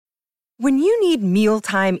When you need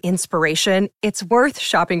mealtime inspiration, it's worth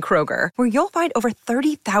shopping Kroger, where you'll find over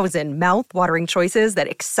 30,000 mouth-watering choices that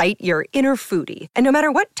excite your inner foodie. And no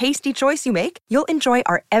matter what tasty choice you make, you'll enjoy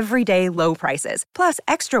our everyday low prices, plus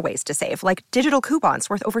extra ways to save, like digital coupons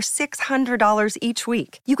worth over $600 each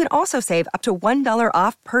week. You can also save up to $1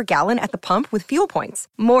 off per gallon at the pump with fuel points.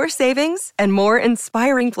 More savings and more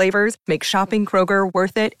inspiring flavors make shopping Kroger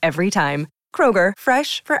worth it every time. Kroger,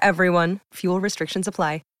 fresh for everyone. Fuel restrictions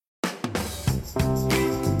apply.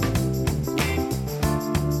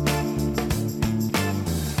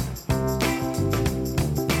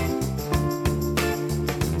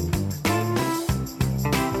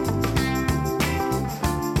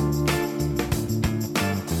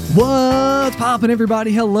 What's poppin',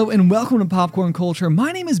 everybody? Hello and welcome to Popcorn Culture.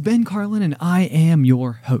 My name is Ben Carlin and I am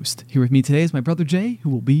your host. Here with me today is my brother Jay, who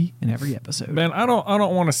will be in every episode. Ben, I don't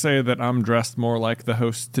want to say that I'm dressed more like the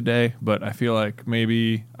host today, but I feel like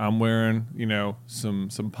maybe I'm wearing, some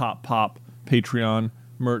pop Patreon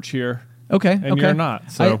merch here. Okay, and you're not.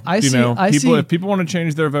 So I see. If people want to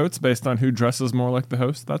change their votes based on who dresses more like the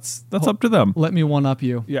host, that's up to them. Let me one up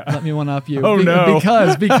you. Yeah. Let me one up you. Oh no.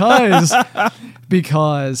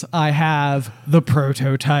 Because I have the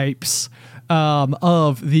prototypes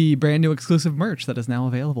of the brand new exclusive merch that is now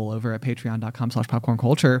available over at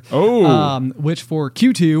patreon.com/popcornculture. Oh. Which for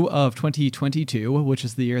Q2 of 2022, which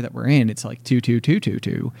is the year that we're in, it's like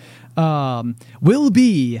 22222, will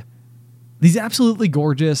be these absolutely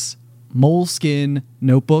gorgeous moleskin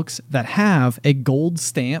notebooks that have a gold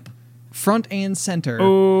stamp front and center.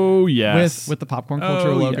 Oh yes, with the Popcorn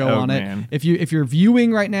Culture logo on it. Man. If you're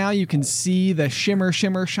viewing right now, you can see the shimmer,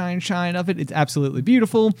 shine of it. It's absolutely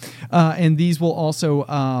beautiful. And these will also,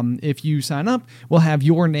 if you sign up, will have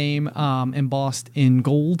your name embossed in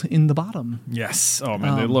gold in the bottom. Yes. Oh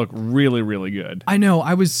man, they look really, really good. I know.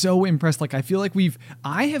 I was so impressed. Like, I feel like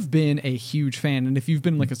I have been a huge fan, and if you've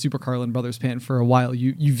been like a Super Carlin Brothers fan for a while,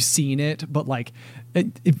 you've seen it. But like,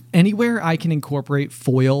 if anywhere I can incorporate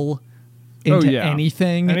foil into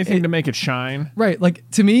anything to make it shine, right? Like,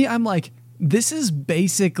 to me, I'm like, this is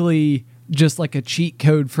basically just like a cheat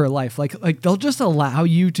code for life. Like they'll just allow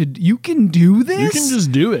you can do this. You can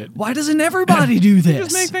just do it. Why doesn't everybody do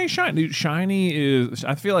this? Just make things shine. Dude,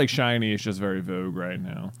 I feel like shiny is just very vogue right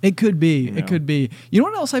now. It could be. It could be. You know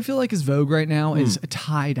what else I feel like is vogue right now is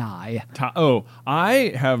tie-dye.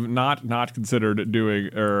 I have not considered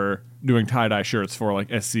doing tie-dye shirts for like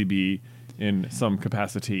SCB in some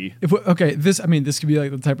capacity. This could be like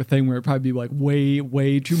the type of thing where it'd probably be like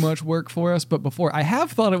way too much work for us. But before, I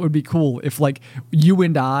have thought it would be cool if like you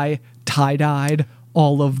and I tie-dyed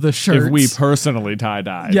all of the shirts. If we personally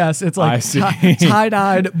tie-dyed. Yes, it's like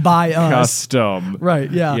tie-dyed by us. Custom. Right,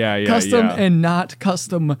 yeah. Yeah. Custom and not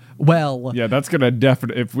custom well. Yeah, that's going to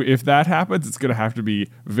definitely, if that happens, it's going to have to be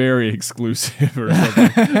very exclusive or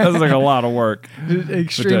something. That's like a lot of work.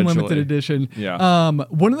 Extreme limited edition. Yeah.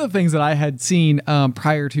 One of the things that I had seen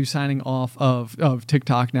prior to signing off of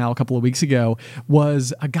TikTok now a couple of weeks ago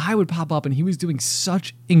was a guy would pop up and he was doing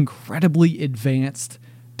such incredibly advanced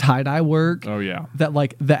tie-dye work. Oh yeah. That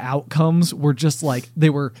like the outcomes were just like, they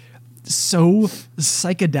were so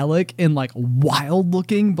psychedelic and like wild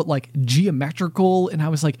looking, but like geometrical. And I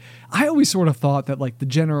was like, I always sort of thought that like the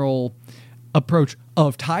general approach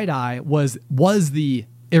of tie-dye was the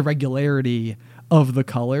irregularity of the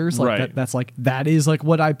colors. Like right. that is like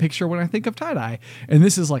what I picture when I think of tie-dye. And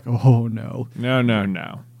this is like, oh no.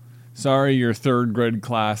 No. Sorry, your third grade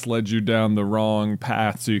class led you down the wrong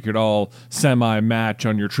path so you could all semi-match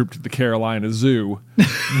on your trip to the Carolina Zoo.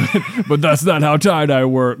 But that's not how tie-dye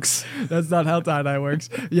works. That's not how tie-dye works.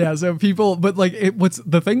 Yeah, so people, but like, what's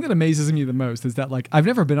the thing that amazes me the most is that like, I've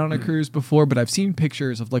never been on a cruise before, but I've seen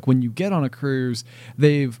pictures of like when you get on a cruise,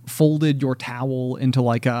 they've folded your towel into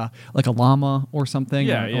like a llama or something,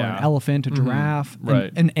 or an elephant, a giraffe,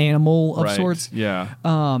 an animal of sorts. Yeah.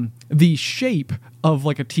 The shape of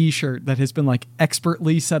like a t-shirt that has been like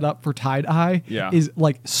expertly set up for tie-dye is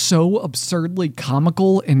like so absurdly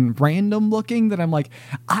comical and random looking that I'm like,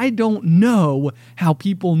 I don't know how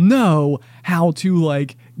people know how to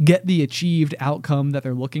like get the achieved outcome that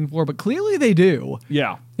they're looking for, but clearly they do.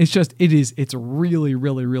 Yeah. It's really,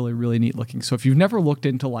 really, really, really neat looking. So if you've never looked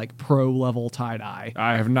into like pro level tie-dye.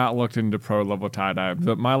 I have not looked into pro level tie-dye,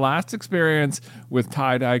 but my last experience with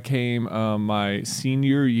tie-dye came my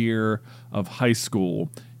senior year of high school,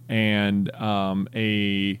 and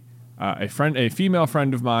I a female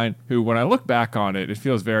friend of mine who, when I look back on it, it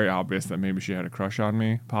feels very obvious that maybe she had a crush on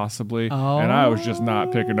me, possibly. Oh. And I was just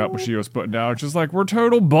not picking up what she was putting down. It's just like, we're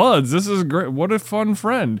total buds. This is great. What a fun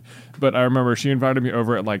friend. But I remember she invited me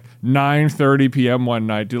over at like 9:30 p.m. one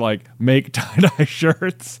night to like make tie-dye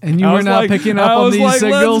shirts. And you were not picking up on these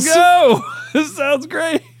signals? Let's go. This sounds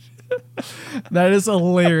great. That is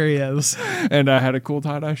hilarious. And I had a cool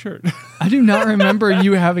tie-dye shirt. I do not remember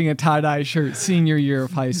you having a tie-dye shirt senior year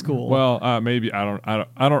of high school. Well, maybe I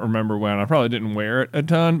don't remember when. I probably didn't wear it a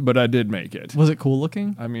ton, but I did make it. Was it cool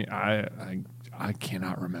looking? I mean, I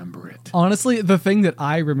cannot remember it. Honestly, the thing that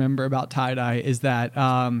I remember about tie-dye is that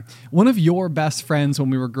one of your best friends when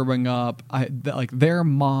we were growing up, like their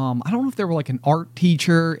mom, I don't know if they were like an art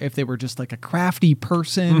teacher, if they were just like a crafty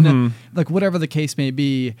person, like whatever the case may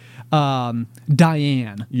be.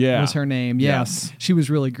 Diane was her name. Yes. She was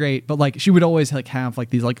really great. But like she would always like have like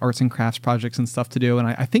these like arts and crafts projects and stuff to do. And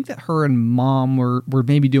I think that her and mom were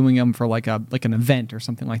maybe doing them for like an event or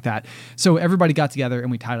something like that. So everybody got together and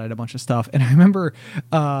we tie-dyed a bunch of stuff. And I remember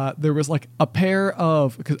there was like a pair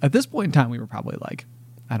of, because at this point in time we were probably like,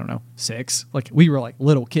 I don't know, 6. Like we were like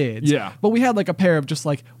little kids. Yeah. But we had like a pair of just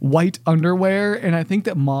like white underwear. And I think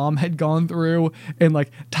that mom had gone through and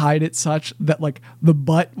like tied it such that like the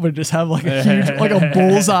butt would just have like a huge, like a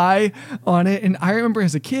bullseye on it. And I remember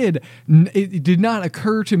as a kid, it did not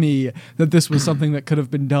occur to me that this was something that could have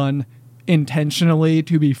been done intentionally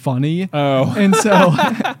to be funny. Oh.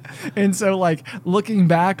 And so like looking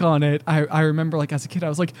back on it, I remember like as a kid I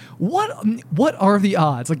was like, what are the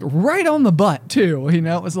odds? Like right on the butt too, you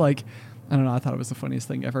know? It was like, I don't know, I thought it was the funniest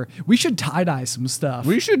thing ever. We should tie-dye some stuff.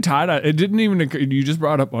 We should tie-dye. It didn't even occur, you just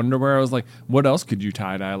brought up underwear. I was like, what else could you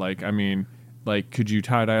tie-dye? Like, I mean, like, could you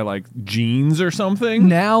tie-dye, like, jeans or something?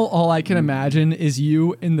 Now, all I can imagine is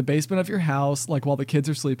you in the basement of your house, like, while the kids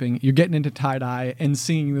are sleeping, you're getting into tie-dye and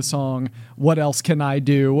singing the song, What Else Can I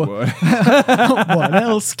Do? What? What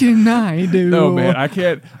else can I do? No, man, I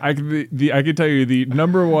can't. I can tell you the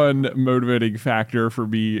number one motivating factor for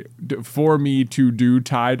me to do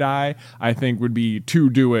tie-dye, I think, would be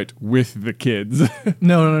to do it with the kids.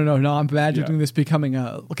 No. I'm imagining this becoming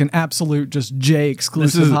an absolute just Jay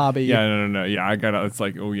exclusive hobby. Yeah, no. Yeah, I gotta. It's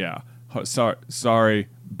like, oh yeah, sorry,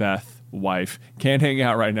 Beth, wife, can't hang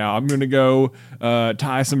out right now. I'm gonna go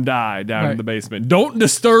tie some dye down in the basement. Don't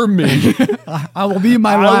disturb me. I will be in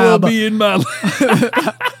my lab. I will be in my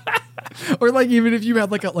lab. Or like even if you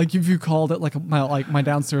had like if you called it like my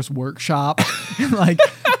downstairs workshop, like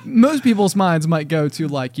most people's minds might go to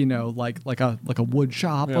like, you know, like a wood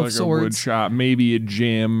shop of like sorts. A wood shop, maybe a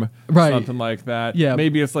gym, something like that. Yeah,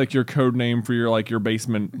 maybe it's like your code name for your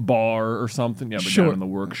basement bar or something. Yeah, but down in the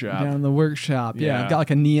workshop. Down in the workshop. Yeah, I've got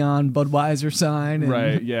like a neon Budweiser sign.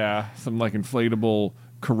 Right. Yeah, some like inflatable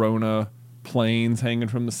Corona planes hanging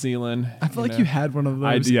from the ceiling. I feel like you had one of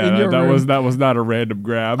those. That was not a random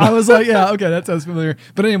grab. I was like, yeah, okay, that sounds familiar.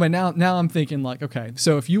 But anyway, now I'm thinking like, okay,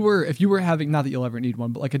 so if you were having, not that you'll ever need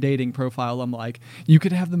one, but like a dating profile, I'm like, you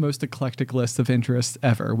could have the most eclectic list of interests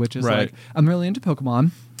ever, which is like, I'm really into Pokemon,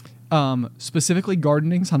 specifically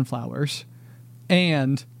gardening sunflowers,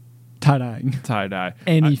 and tie-dyeing. Tie-dye.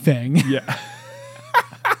 Anything. Yeah.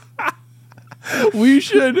 We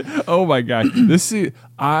should. Oh my god!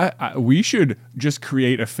 We should just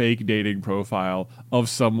create a fake dating profile of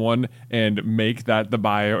someone and make that the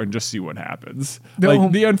bio and just see what happens.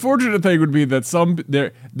 Like the unfortunate thing would be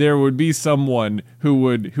that there would be someone who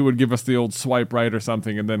would give us the old swipe right or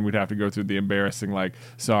something, and then we'd have to go through the embarrassing like,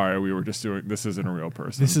 sorry, we were just doing. This isn't a real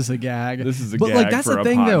person. This is a gag. This is a but gag like that's for the a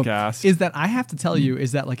thing podcast. though, is that I have to tell you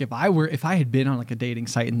is that like if I had been on like a dating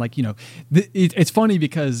site and like, you know, it's funny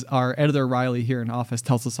because our editor Riley here in office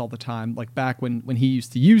tells us all the time, like back when he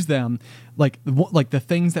used to use them, like the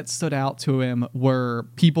things that stood out to him were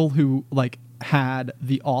people who like had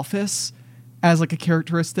The Office as like a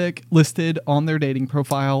characteristic listed on their dating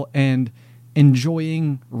profile and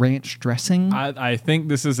enjoying ranch dressing. I think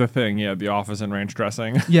this is a thing. Yeah, The Office and ranch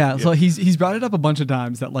dressing. Yeah, so he's brought it up a bunch of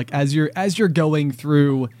times that like as you're going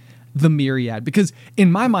through the myriad, because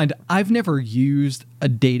in my mind I've never used a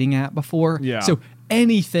dating app before. Yeah. So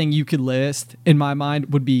anything you could list in my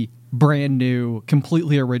mind would be brand new,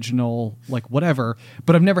 completely original, like whatever.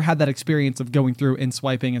 But I've never had that experience of going through and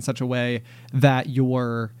swiping in such a way that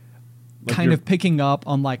you're like kind of picking up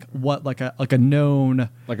on like what like a known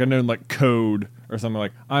code or something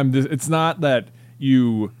like I'm this. It's not that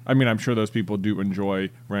you. I mean, I'm sure those people do enjoy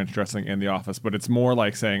ranch dressing in The Office, but it's more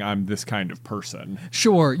like saying I'm this kind of person.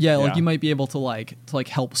 Sure, yeah. Like you might be able to like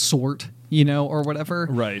help sort or whatever.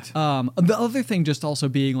 Right. The other thing just also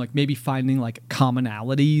being like maybe finding like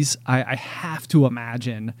commonalities, I have to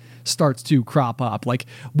imagine starts to crop up. Like,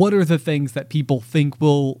 what are the things that people think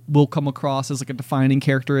will come across as like a defining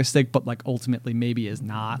characteristic, but like ultimately maybe is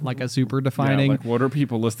not like a super defining. Yeah, like what are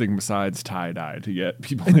people listing besides tie-dye to get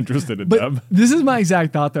people interested in them? This is my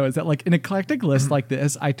exact thought though, is that like an eclectic list like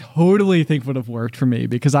this, I totally think would have worked for me,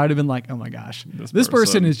 because I'd have been like, oh my gosh, this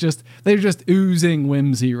person is they're just oozing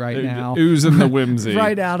whimsy right now. Oozing the whimsy.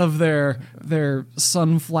 Right out of their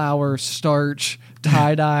sunflower starch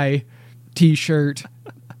tie-dye t-shirt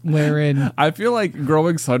wearing. I feel like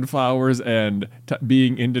growing sunflowers and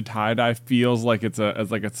being into tie-dye feels like it's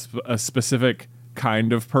a specific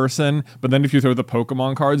kind of person, but then if you throw the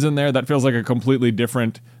Pokemon cards in there, that feels like a completely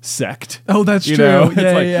different sect. Oh, that's true.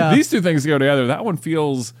 It's these two things go together. That one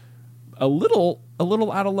feels a little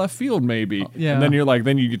out of left field, maybe. Yeah. And then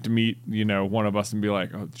then you get to meet, one of us and be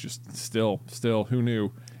like, oh, it's just still, who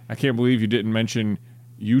knew? I can't believe you didn't mention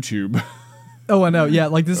YouTube. Oh, I know. Yeah,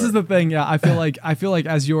 like this is the thing. Yeah, I feel like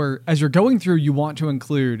as you're going through, you want to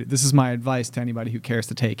include. This is my advice to anybody who cares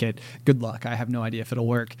to take it. Good luck. I have no idea if it'll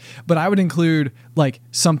work, but I would include like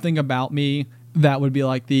something about me that would be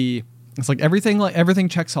like it's like everything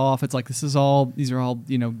checks off. It's like these are all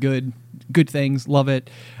good things. Love it.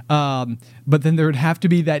 But then there would have to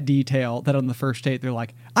be that detail that on the first date they're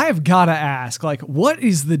like, I have got to ask, like, what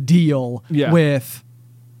is the deal with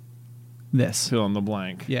this? Fill in the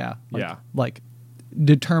blank. Yeah. Yeah. Like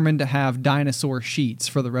determined to have dinosaur sheets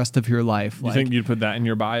for the rest of your life. You think you'd put that in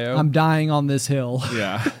your bio? I'm dying on this hill.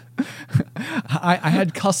 Yeah. I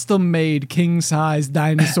had custom made king size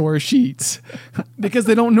dinosaur sheets because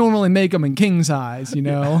they don't normally make them in king size, Right.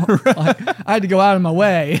 I had to go out of my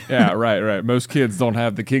way. Yeah, right. Most kids don't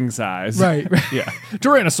have the king size. Right. Yeah.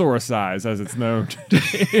 Tyrannosaurus size, as it's known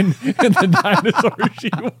in the dinosaur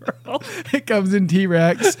sheet world. It comes in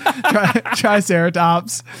T-Rex,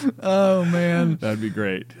 Triceratops. Oh, man. That'd be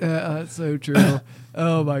great. That's so true.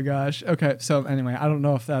 Oh my gosh. Okay. So anyway, I don't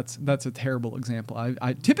know if that's a terrible example.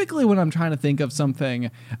 I typically, when I'm trying to think of something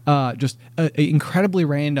just incredibly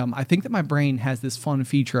random, I think that my brain has this fun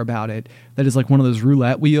feature about it that is like one of those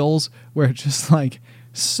roulette wheels where it's just like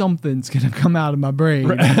something's going to come out of my brain.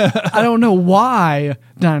 I don't know why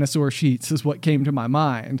dinosaur sheets is what came to my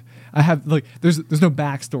mind. I have like there's no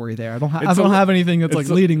backstory there. I don't have anything that's like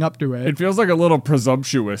leading up to it. It feels like a little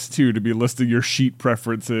presumptuous too to be listing your sheet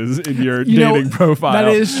preferences in your dating profile. That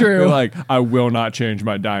is true. You're like, I will not change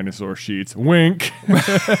my dinosaur sheets. Wink.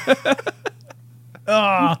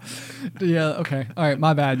 Yeah. Okay. All right.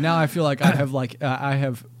 My bad. Now I feel like I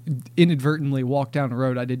have inadvertently walked down a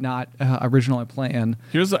road I did not originally plan.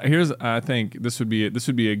 Here's I think this would be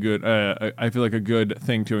a good I feel like a good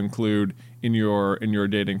thing to include in your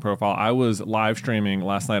dating profile. I was live streaming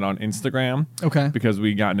last night on Instagram. Okay. Because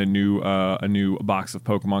we got a new box of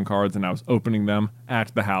Pokemon cards and I was opening them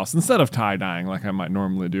at the house instead of tie-dyeing like I might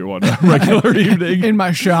normally do on a regular evening. In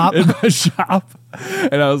my shop.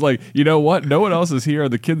 And I was like, you know what? No one else is here.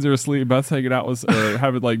 The kids are asleep. Beth's hanging out with or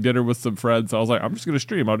having like dinner with some friends. So I was like, I'm just gonna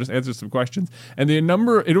stream. I'll just answer some questions. And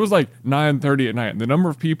it was like 9:30 at night. And the number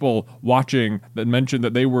of people watching that mentioned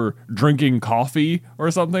that they were drinking coffee or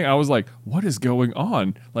something, I was like, what is going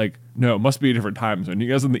on? Like, no, it must be a different time zone. You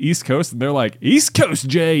guys on the East Coast? And they're like, East Coast,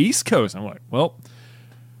 Jay, East Coast. I'm like, well,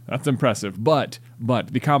 that's impressive. But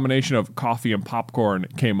the combination of coffee and popcorn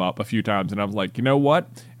came up a few times, and I was like, you know what?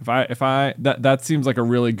 If I that seems like a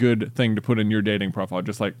really good thing to put in your dating profile,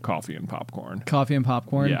 just like coffee and popcorn. Coffee and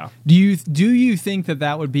popcorn. Yeah. Do you think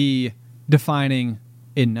that would be defining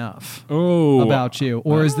enough about you,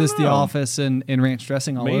 or is this The Office and ranch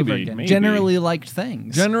dressing all over again? Maybe. Generally liked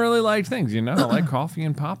things. I like coffee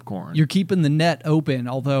and popcorn. You're keeping the net open.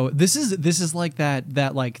 Although this is like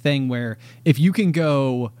that like thing where if you can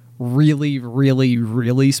go really, really,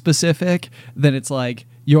 really specific, then it's like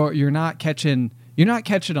you're not catching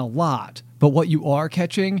a lot, but what you are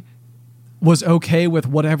catching was okay with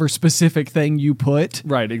whatever specific thing you put.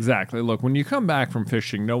 Right, exactly. Look, when you come back from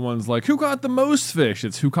fishing, no one's like, who caught the most fish?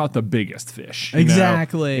 It's who caught the biggest fish.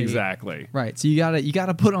 Exactly. Exactly. Right. So you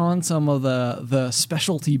gotta put on some of the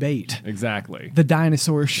specialty bait. Exactly. The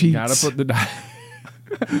dinosaur sheets. You gotta put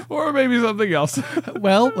or maybe something else.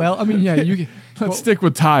 Well, I mean, yeah, Let's stick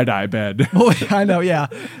with tie-dye bed. Oh, I know, yeah.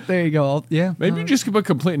 There you go. Yeah. Maybe you just put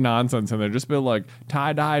complete nonsense in there. Just be like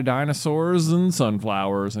tie-dye dinosaurs and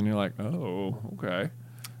sunflowers, and you're like, oh, okay.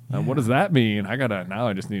 What does that mean? Now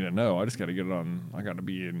I just need to know. I just got to get it on. I got to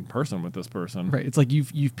be in person with this person. Right. It's like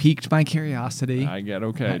you've piqued my curiosity. I get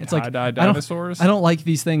okay. It's tie-dye dinosaurs. I don't like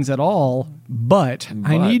these things at all, but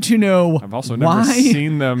I need to know. I've also never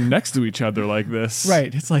seen them next to each other like this.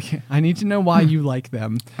 Right. It's like I need to know why you like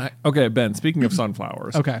them. Okay, Ben. Speaking of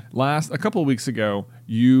sunflowers. Okay. A couple of weeks ago,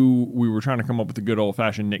 we were trying to come up with a good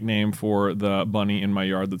old-fashioned nickname for the bunny in my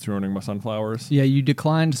yard that's ruining my sunflowers. Yeah, you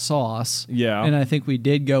declined sauce. Yeah. And I think we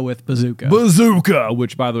did go with bazooka. Bazooka!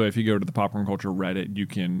 Which, by the way, if you go to the Popcorn Culture Reddit, you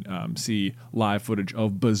can see live footage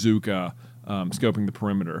of Bazooka scoping the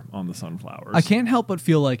perimeter on the sunflowers. I can't help but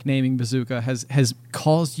feel like naming Bazooka has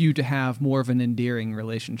caused you to have more of an endearing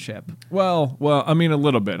relationship. Well, I mean, a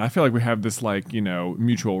little bit. I feel like we have this,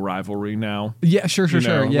 mutual rivalry now. Yeah, sure.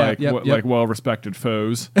 Yeah, like well-respected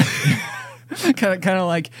foes. kind of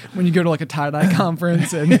like when you go to like a tie-dye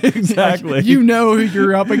conference and exactly like, you know who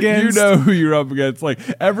you're up against. You know who you're up against. Like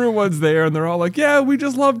everyone's there and they're all like, yeah, we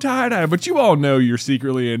just love tie-dye, but you all know you're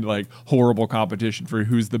secretly in like horrible competition for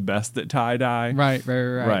who's the best at tie-dye. Right.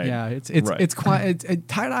 Yeah, it's quite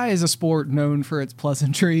tie-dye is a sport known for its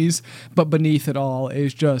pleasantries, but beneath it all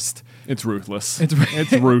is just it's ruthless.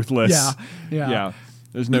 It's ruthless. Yeah.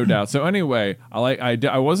 There's no doubt. So anyway,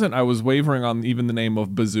 I was wavering on even the name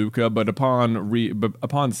of Bazooka, but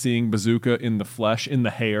upon seeing Bazooka in the flesh, in the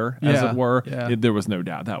hair, as it were, there was no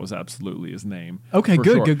doubt that was absolutely his name. Okay,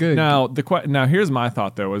 good. Now here's my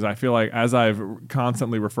thought though: is I feel like as I've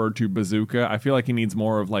constantly referred to Bazooka, I feel like he needs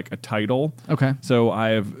more of like a title. Okay. So I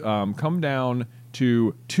have come down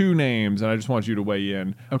to two names, and I just want you to weigh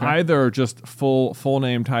in. Okay. Either just full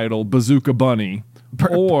name title Bazooka Bunny.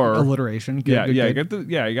 Or alliteration. Good.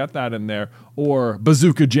 You got that in there. Or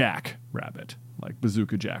Bazooka Jack Rabbit, like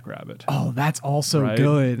Bazooka Jack Rabbit. Oh, that's also right?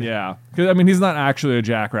 good. Yeah, because I mean he's not actually a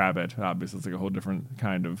jackrabbit. Obviously, it's like a whole different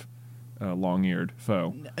kind of long-eared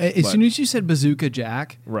foe. Soon as you said Bazooka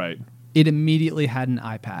Jack, right, it immediately had an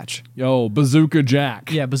eye patch. Yo, Bazooka Jack.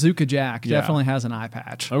 Yeah, Bazooka Jack definitely has an eye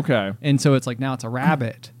patch. Okay, and so it's like now it's a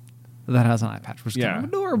rabbit that has an eye patch, which is kind of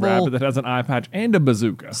adorable. Rabbit that has an eye patch and a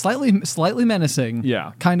bazooka. Slightly menacing.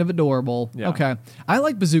 Yeah. Kind of adorable. Yeah. Okay. I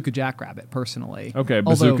like Bazooka Jackrabbit personally. Okay,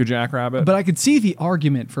 Bazooka Jackrabbit. But I could see the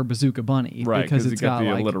argument for Bazooka Bunny. Right, because it's got the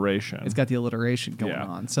alliteration. It's got the alliteration going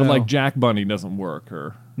on. So but like Jack Bunny doesn't work,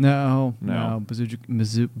 or No.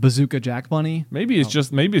 Bazooka Jack Bunny. Maybe it's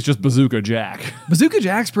just Bazooka Jack. Bazooka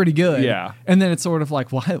Jack's pretty good. Yeah. And then it's sort of like,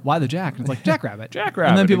 why the Jack? And it's like Jackrabbit. Jackrabbit.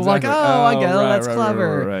 And then people exactly. are like, I get it. Right, That's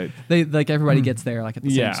clever. Right. They like everybody gets there like at the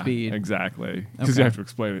same speed. Exactly. Because you have to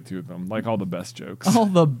explain it to them, like all the best jokes. All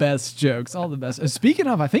the best jokes. All the best. Speaking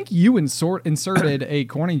of, I think you inserted a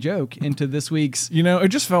corny joke into this week's. It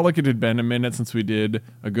just felt like it had been a minute since we did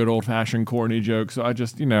a good old fashioned corny joke, so I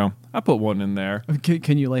just, I put one in there.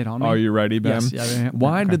 Can you lay it on me? Are you ready, Ben? Yes. Yeah,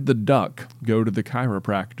 Why did the duck go to the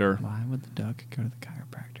chiropractor? Why would the duck go to the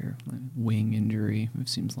chiropractor? Wing injury. It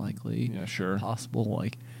seems likely. Yeah, sure. Possible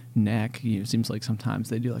neck. It seems like sometimes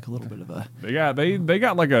they do like a little bit of a. They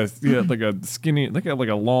got like a skinny, like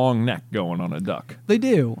a long neck going on a duck. They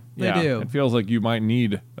do. They do. It feels like you might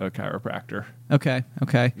need a chiropractor. Okay.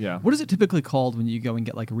 Yeah. What is it typically called when you go and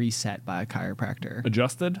get reset by a chiropractor?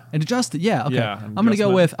 Adjusted. An adjusted. Yeah. Okay. Yeah, I'm gonna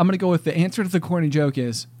go with the answer to the corny joke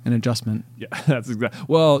is an adjustment. Yeah, that's exactly.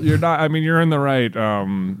 Well, you're not. I mean, you're in the right.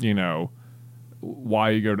 Why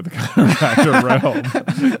you go to the chiropractor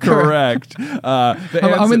realm. Correct.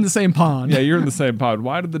 I'm in the same pond. Yeah, you're in the same pond.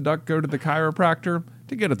 Why did the duck go to the chiropractor?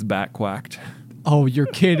 To get its back quacked. Oh, you're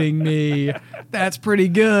kidding me. That's pretty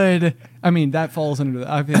good. I mean, that falls under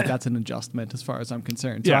I think that's an adjustment as far as I'm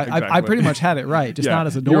concerned. So exactly. I pretty much had it right, just not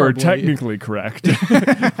as adorable. You were technically correct,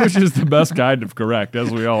 which is the best kind of correct, as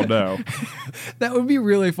we all know. That would be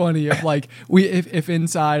really funny if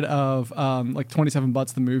inside of 27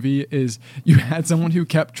 Butts the movie is you had someone who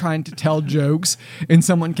kept trying to tell jokes and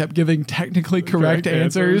someone kept giving technically correct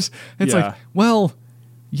answers. It's like, well,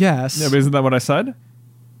 yes. Yeah, but isn't that what I said?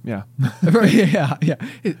 Yeah. yeah.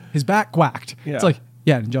 His back quacked. Yeah. It's like,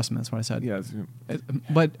 yeah, an adjustment. That's what I said. Yeah.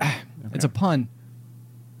 But it's a pun.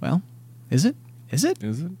 Well, is it? Is it?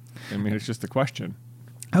 Is it? I mean, it's just a question.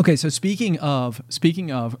 Okay, so speaking of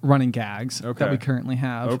running gags that we currently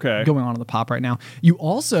have going on in the pop right now, you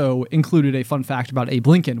also included a fun fact about Abe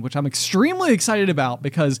Lincoln, which I'm extremely excited about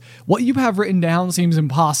because what you have written down seems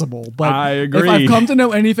impossible. But I agree. If I've come to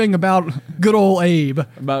know anything about good old Abe,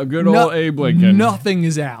 Abe Lincoln, nothing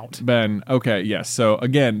is out. Ben, okay, yes. So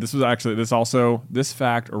again, this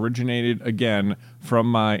fact originated again from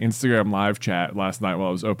my Instagram live chat last night while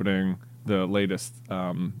I was opening the latest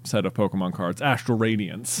set of Pokemon cards, Astral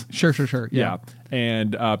Radiance. Sure. Yeah.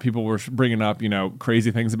 And people were bringing up,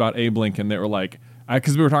 crazy things about Abe Lincoln. They were like,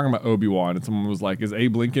 because we were talking about Obi-Wan, and someone was like, is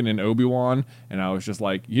Abe Lincoln in Obi-Wan? And I was just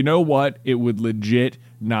like, you know what? It would legit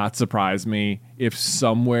not surprise me if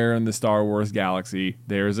somewhere in the Star Wars galaxy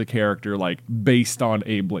there's a character like based on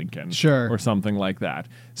Abe Lincoln. Sure. Or something like that.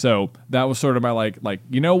 So that was sort of my like,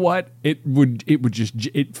 you know what? It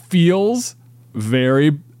feels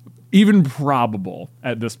very even probable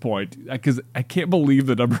at this point, because I can't believe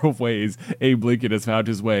the number of ways Abe Lincoln has found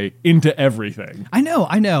his way into everything. I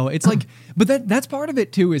know. It's like, but that's part of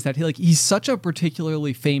it too, is that he's such a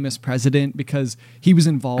particularly famous president because he was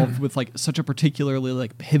involved with like such a particularly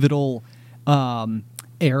like pivotal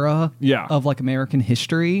era of like American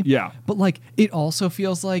history. Yeah. But like it also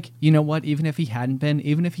feels like, you know what, even if he had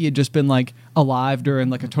just been like alive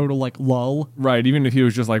during like a total like lull. Right, even if he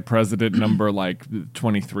was just like president number like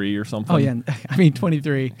 23 or something. Oh yeah, I mean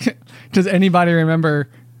 23. Does anybody remember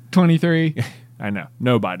 23? I know.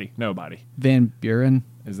 Nobody. Van Buren.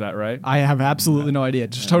 Is that right? I have absolutely no idea.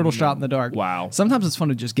 Just total shot in the dark. Wow. Sometimes it's fun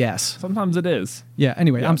to just guess. Sometimes it is. Yeah.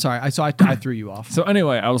 Anyway, I'm sorry. I threw you off. So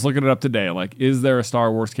anyway, I was looking it up today. Like, is there a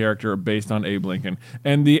Star Wars character based on Abe Lincoln?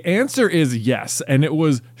 And the answer is yes. And it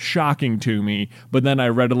was shocking to me. But then I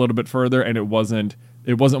read a little bit further, and it wasn't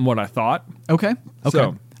what I thought. Okay.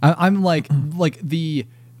 So, I'm like the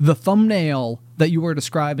thumbnail that you were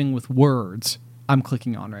describing with words. I'm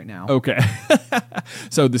clicking on right now. Okay.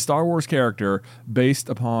 So the Star Wars character based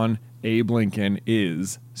upon Abe Lincoln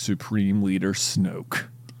is Supreme Leader Snoke.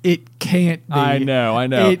 It can't be. I know.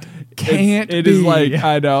 It can't be. It is like,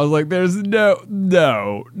 I know. I was like, there's no.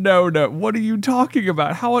 What are you talking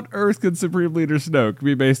about? How on earth could Supreme Leader Snoke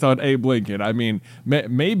be based on Abe Lincoln? I mean,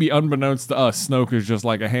 maybe unbeknownst to us, Snoke is just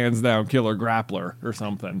like a hands down killer grappler or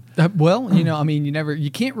something. Well, I mean, you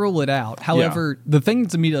can't rule it out. However, the thing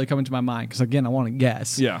that's immediately coming to my mind, because again, I want to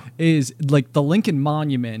guess, is like the Lincoln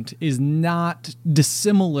Monument is not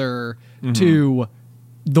dissimilar to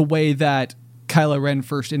the way that Kylo Ren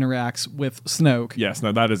first interacts with Snoke. Yes,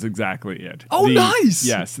 no, that is exactly it. Oh, nice!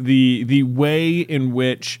 Yes, the way in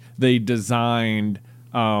which they designed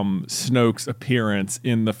Snoke's appearance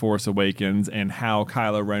in The Force Awakens and how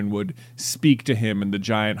Kylo Ren would speak to him in the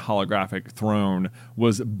giant holographic throne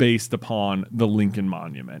was based upon the Lincoln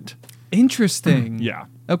Monument. Interesting. Yeah.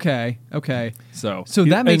 Okay. So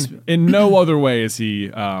that makes... in no other way is he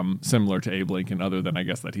similar to Abe Lincoln, other than I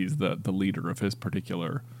guess that he's the leader of his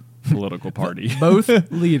particular political party. Both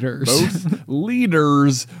leaders.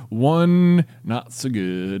 One not so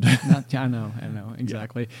good. I know,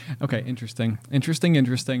 exactly. Yeah. Okay, interesting.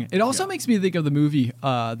 It also makes me think of the movie,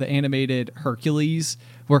 the animated Hercules,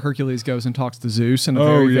 where Hercules goes and talks to Zeus in a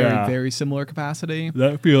very similar capacity.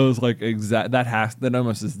 That feels like that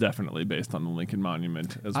almost is definitely based on the Lincoln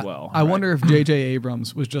Monument as well. I wonder if J.J.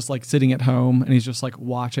 Abrams was just like sitting at home and he's just like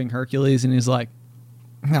watching Hercules and he's like,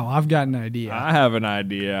 no, I've got an idea. I have an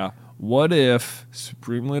idea. What if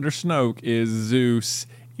Supreme Leader Snoke is Zeus,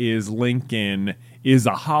 is Lincoln, is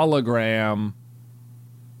a hologram?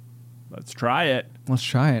 Let's try it.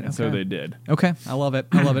 Okay. So they did. Okay, I love it.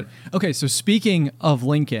 Okay, so speaking of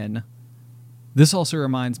Lincoln, this also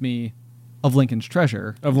reminds me of Lincoln's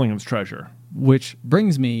Treasure. Which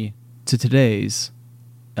brings me to today's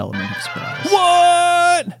element of surprise.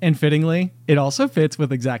 What? And fittingly, it also fits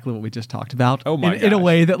with exactly what we just talked about. Oh my gosh. In a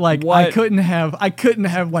way that like I couldn't have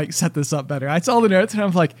like set this up better. I saw the notes and I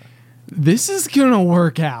was like, this is gonna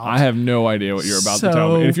work out. I have no idea what you're about to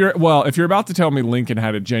tell me. If you're about to tell me Lincoln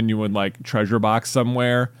had a genuine like treasure box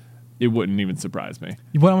somewhere, it wouldn't even surprise me.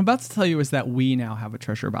 What I'm about to tell you is that we now have a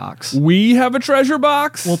treasure box. We have a treasure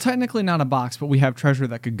box? Well, technically not a box, but we have treasure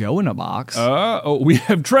that could go in a box. We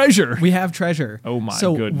have treasure. We have treasure. Oh my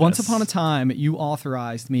So goodness. once upon a time, you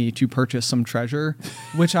authorized me to purchase some treasure,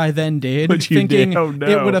 which I then did, thinking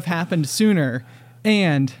it would have happened sooner,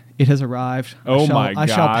 and it has arrived. I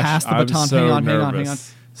shall pass the baton. Hang on.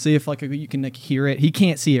 See if like you can like hear it. He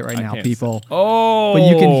can't see it right now, people. Oh, but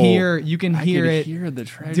you can hear it. Hear the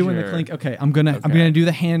treasure doing the clink. Okay, I'm gonna do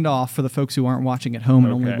the handoff for the folks who aren't watching at home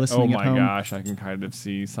and only listening at home. Oh my gosh, I can kind of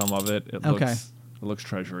see some of it. It looks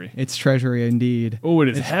treasury. It's treasury indeed. Oh,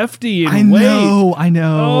 it's hefty in weight. I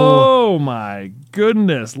know. Oh my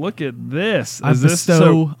goodness, look at this. I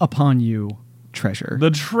bestow upon you treasure.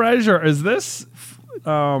 The treasure is this.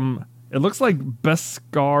 It looks like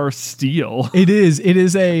Beskar steel. It is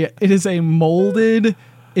a molded.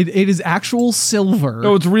 It is actual silver.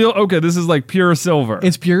 Oh, it's real. Okay, this is like pure silver.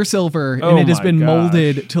 It's pure silver, and it has been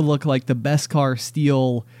molded to look like the Beskar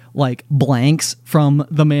steel like blanks from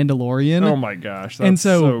The Mandalorian. Oh my gosh, that's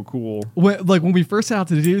so cool. When we first set out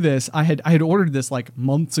to do this, I had ordered this like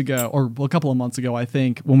months ago, or a couple of months ago, I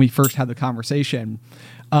think, when we first had the conversation.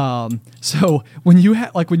 So when you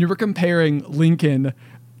when you were comparing Lincoln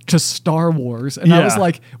to Star Wars, and I was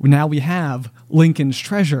like, well, now we have Lincoln's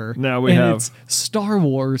Treasure. Now we have it's Star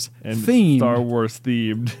Wars and themed. Star Wars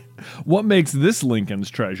themed. What makes this Lincoln's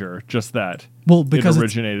Treasure just that? Well, because it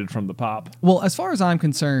originated from the pop. Well, as far as I'm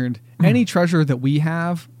concerned, any treasure that we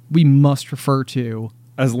have, we must refer to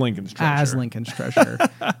as Lincoln's Treasure. As Lincoln's Treasure,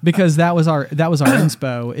 because that was our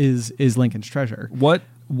inspo is Lincoln's Treasure. What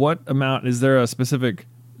amount is there? A specific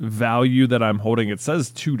value that I'm holding? It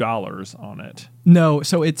says $2 on it. No,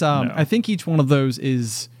 so it's I think each one of those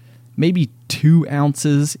is maybe 2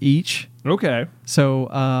 ounces each. Okay. So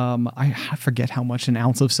I forget how much an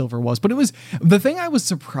ounce of silver was, but it was the thing I was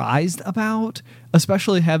surprised about,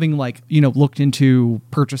 especially having looked into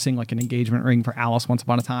purchasing an engagement ring for Alice once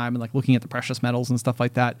upon a time and looking at the precious metals and stuff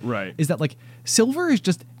like that. Right. Is that silver is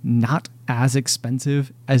just not as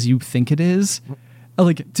expensive as you think it is.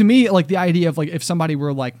 To me, the idea of if somebody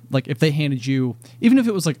were if they handed you, even if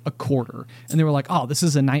it was a quarter and they were like, oh, this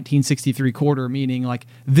is a 1963 quarter, meaning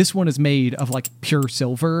this one is made of pure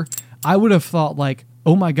silver, I would have thought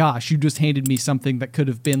oh my gosh, you just handed me something that could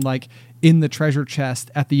have been in the treasure chest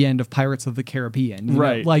at the end of Pirates of the Caribbean. You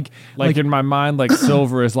right. know? In my mind,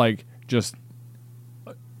 silver is just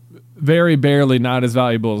very barely not as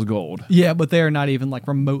valuable as gold. Yeah, but they are not even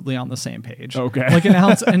remotely on the same page. Okay.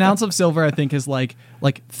 An ounce of silver I think is like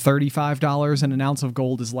 $35 and an ounce of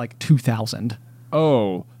gold is $2,000.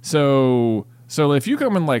 Oh, so if you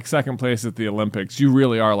come in second place at the Olympics, you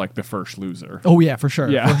really are the first loser. Oh yeah, for sure.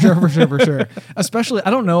 Yeah. For sure. Especially I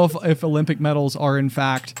don't know if Olympic medals are in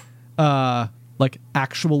fact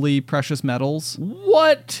actually precious metals.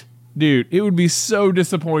 What? Dude, it would be so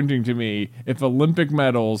disappointing to me if Olympic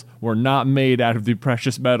medals were not made out of the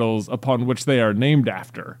precious metals upon which they are named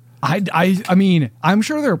after. I mean, I'm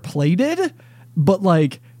sure they're plated, but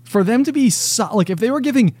for them to be if they were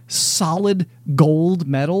giving solid gold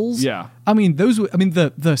medals, yeah. I mean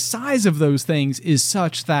the size of those things is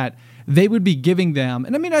such that they would be giving them,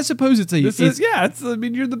 and I mean I suppose you're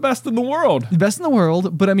the best in the world. The best in the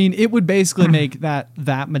world, but I mean it would basically make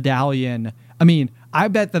that medallion. I mean, I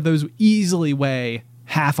bet that those easily weigh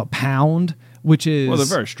half a pound, which is... Well, they're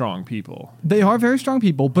very strong people. They are very strong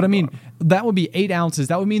people, but I mean, that would be 8 ounces.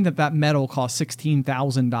 That would mean that medal costs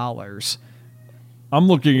 $16,000. I'm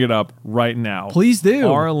looking it up right now. Please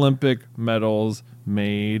do. Are Olympic medals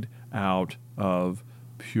made out of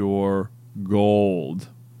pure gold?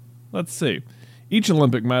 Let's see. Each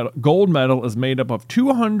Olympic gold medal is made up of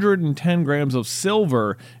 210 grams of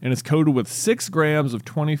silver and is coated with 6 grams of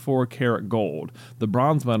 24-karat gold. The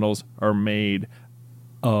bronze medals are made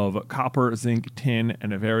of copper, zinc, tin,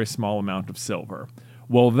 and a very small amount of silver.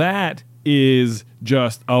 Well, that is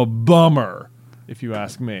just a bummer, if you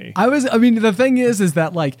ask me. The thing is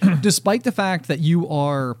that despite the fact that you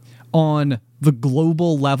are on the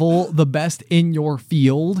global level, the best in your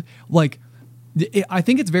field, I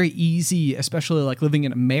think it's very easy, especially living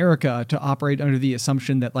in America, to operate under the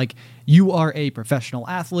assumption that you are a professional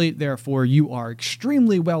athlete, therefore you are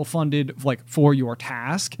extremely well funded for your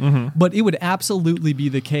task. Mm-hmm. But it would absolutely be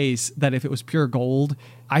the case that if it was pure gold,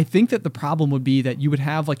 I think that the problem would be that you would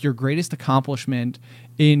have your greatest accomplishment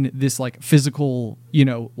in this physical,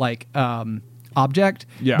 object.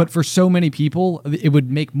 Yeah. But for so many people, it would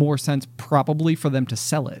make more sense probably for them to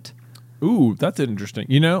sell it. Ooh, that's interesting.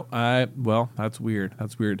 That's weird.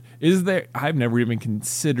 That's weird. I've never even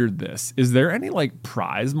considered this. Is there any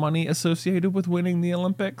prize money associated with winning the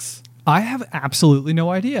Olympics? I have absolutely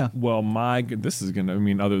no idea. Well, this is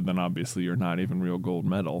other than obviously you're not even real gold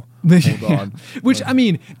medal. Hold on. Which,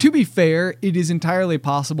 to be fair, it is entirely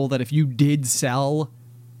possible that if you did sell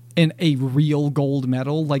a real gold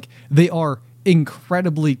medal, they are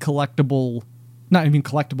incredibly collectible. Not even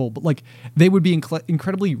collectible, but they would be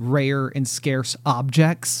incredibly rare and scarce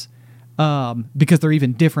objects because they're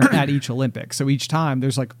even different at each Olympics. So each time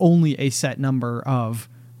there's only a set number of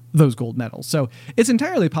those gold medals. So it's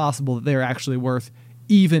entirely possible that they're actually worth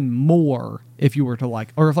even more if you were to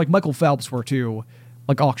or if Michael Phelps were to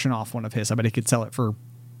auction off one of his. I bet he could sell it for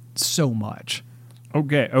so much.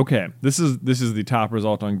 Okay. This is the top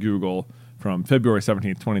result on Google from February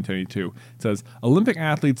 17th, 2022. It says, Olympic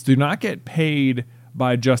athletes do not get paid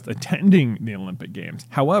by just attending the Olympic Games.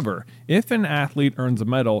 However, if an athlete earns a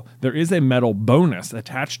medal, there is a medal bonus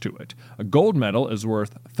attached to it. A gold medal is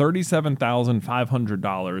worth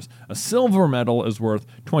 $37,500, a silver medal is worth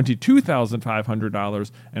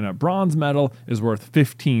 $22,500, and a bronze medal is worth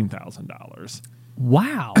 $15,000.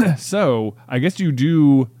 Wow. So, I guess you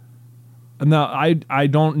do... Now, I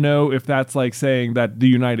don't know if that's saying that the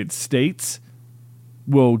United States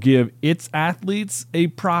will give its athletes a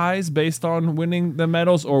prize based on winning the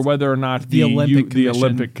medals, or whether or not the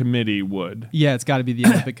Olympic Committee would. Yeah, it's got to be the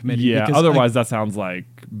Olympic Committee. Yeah, otherwise that sounds like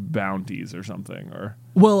bounties or something. Or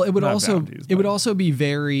well, it would also be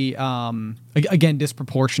very again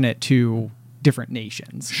disproportionate to different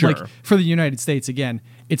nations. Sure. Like for the United States, again,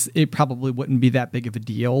 it probably wouldn't be that big of a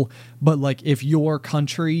deal. But like if your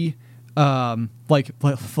country, like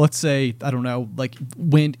let's say, I don't know, like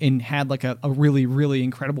went and had like a really, really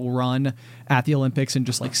incredible run at the Olympics and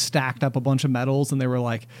just like stacked up a bunch of medals, and they were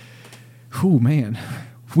like, "Whew, man,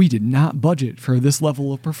 we did not budget for this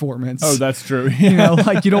level of performance." Oh, that's true. You know,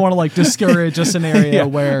 like you don't want to like discourage a scenario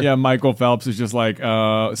where Michael Phelps is just like,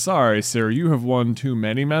 sorry, sir, you have won too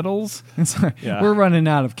many medals. We're running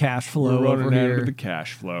out of cash flow over here. Out of the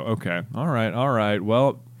cash flow. Okay. All right.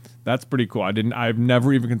 Well, that's pretty cool. I've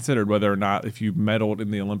never even considered whether or not if you medaled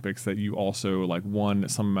in the Olympics that you also like won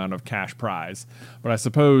some amount of cash prize. But I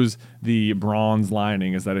suppose the bronze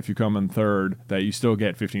lining is that if you come in third, that you still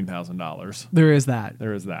get $15,000. There is that.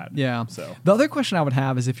 Yeah. So the other question I would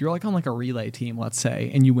have is if you're like on like a relay team, let's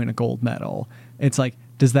say, and you win a gold medal, it's like,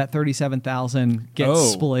 does that $37,000 get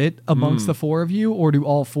split amongst the four of you, or do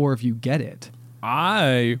all four of you get it?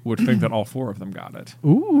 I would think that all four of them got it.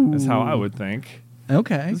 Ooh. That's how I would think.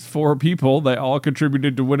 Okay. There's four people. They all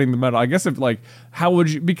contributed to winning the medal. I guess if like, how would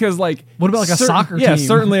you? Because like, what about like a soccer team? Yeah,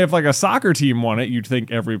 certainly if like a soccer team won it, you'd think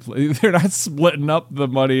they're not splitting up the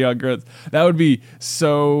money on grids. That would be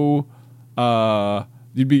so.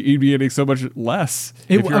 You'd be getting so much less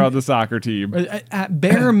if you're on the soccer team. At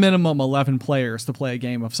bare minimum, 11 players to play a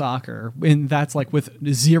game of soccer, and that's like with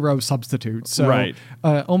 0 substitutes. So right.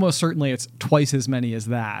 Almost certainly it's twice as many as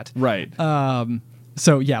that. Right.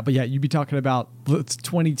 So you'd be talking about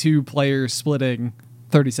 22 players splitting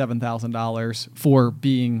 $37,000 for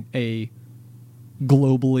being a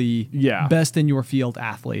globally best in your field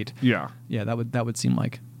athlete. Yeah. Yeah, that would seem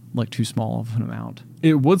like too small of an amount.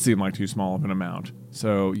 It would seem like too small of an amount.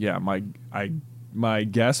 So yeah, my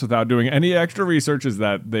guess, without doing any extra research, is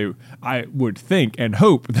that I would think and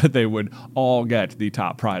hope that they would all get the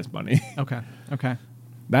top prize money. Okay.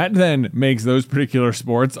 That then makes those particular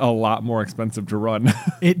sports a lot more expensive to run.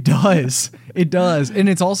 It does. And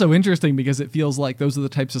it's also interesting because it feels like those are the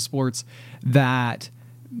types of sports that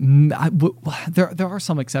there are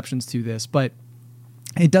some exceptions to this, but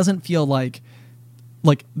it doesn't feel like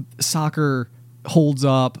soccer holds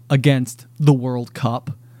up against the World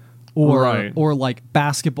Cup or like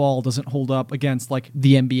basketball doesn't hold up against like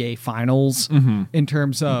the NBA finals in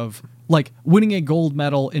terms of like winning a gold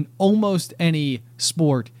medal in almost any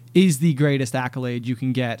sport is the greatest accolade you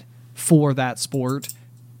can get for that sport,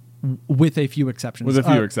 with a few exceptions.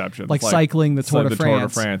 Like cycling, the Tour de France. The Tour de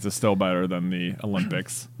France is still better than the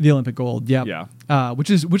Olympics. The Olympic gold, yep. Yeah. Which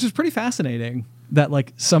is pretty fascinating that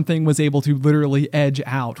like something was able to literally edge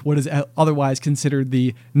out what is otherwise considered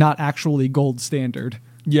the not actually gold standard.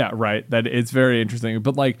 Yeah, right. That it's very interesting,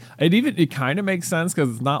 but like it kind of makes sense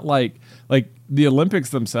because it's not like the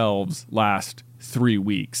Olympics themselves last 3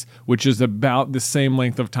 weeks, which is about the same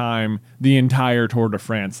length of time the entire Tour de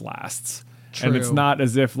France lasts. True. And it's not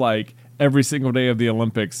as if like every single day of the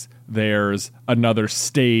Olympics there's another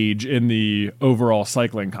stage in the overall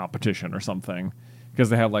cycling competition or something,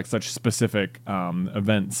 because they have like such specific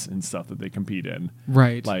events and stuff that they compete in.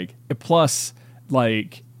 Right. Like plus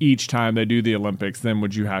like each time they do the Olympics, then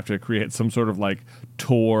would you have to create some sort of like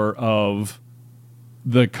tour of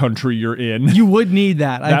the country you're in? You would need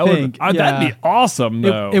that, I think. That'd be awesome,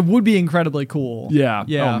 though. It would be incredibly cool. Yeah.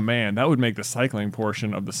 Oh, man. That would make the cycling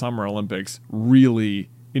portion of the Summer Olympics really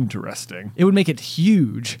interesting. It would make it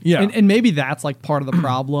huge. Yeah. And maybe that's like part of the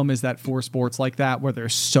problem is that for sports like that, where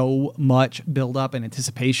there's so much buildup and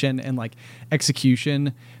anticipation and like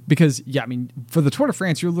execution, because, I mean, for the Tour de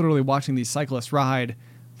France, you're literally watching these cyclists ride,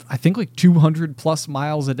 I think like 200 plus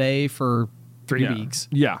miles a day for 3 weeks.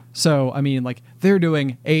 Yeah. So, I mean, like they're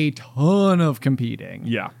doing a ton of competing.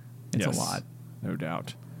 Yeah. It's a lot. No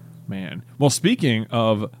doubt. Man. Well, speaking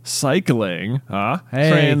of cycling,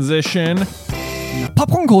 transition.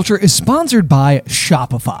 Popcorn Culture is sponsored by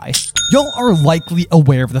Shopify. Y'all are likely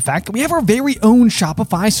aware of the fact that we have our very own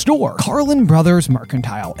Shopify store, Carlin Brothers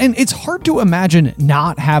Mercantile, and it's hard to imagine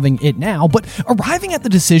not having it now, but arriving at the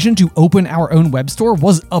decision to open our own web store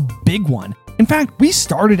was a big one. In fact, we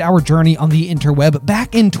started our journey on the interweb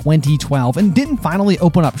back in 2012 and didn't finally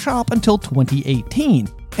open up shop until 2018.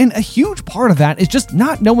 And a huge part of that is just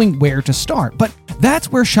not knowing where to start, but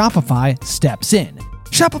that's where Shopify steps in.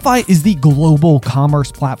 Shopify is the global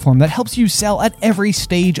commerce platform that helps you sell at every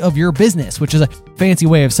stage of your business, which is a fancy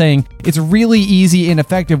way of saying it's a really easy and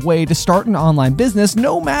effective way to start an online business,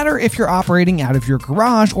 no matter if you're operating out of your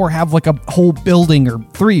garage or have like a whole building or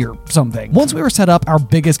 3 or something. Once we were set up, our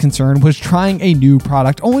biggest concern was trying a new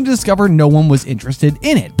product only to discover no one was interested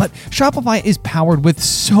in it. But Shopify is powered with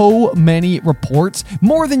so many reports,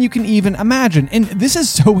 more than you can even imagine. And this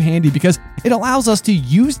is so handy because it allows us to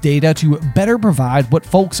use data to better provide what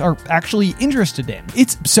folks are actually interested in.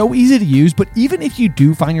 It's so easy to use, but even if you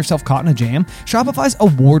do find yourself caught in a jam, Shopify's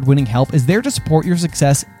award-winning help is there to support your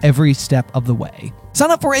success every step of the way.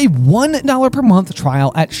 Sign up for a $1 per month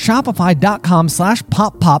trial at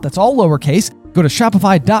shopify.com/poppop. That's all lowercase. Go to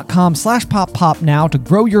shopify.com/poppop now to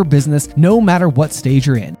grow your business no matter what stage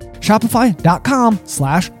you're in.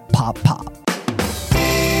 Shopify.com/poppop.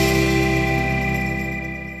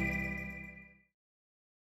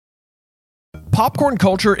 Popcorn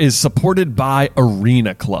Culture is supported by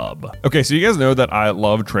Arena Club. Okay, so you guys know that I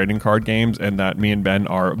love trading card games and that me and Ben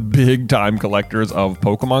are big time collectors of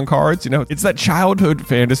Pokemon cards. You know, it's that childhood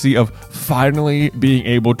fantasy of finally being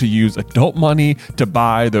able to use adult money to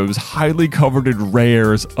buy those highly coveted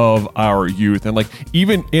rares of our youth. And like,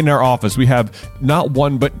 even in our office, we have not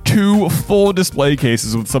one, but 2 full display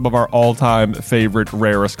cases with some of our all-time favorite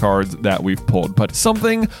rarest cards that we've pulled. But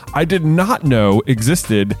something I did not know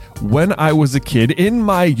existed when I was a kid in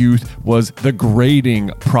my youth was the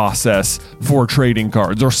grading process for trading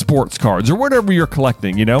cards or sports cards or whatever you're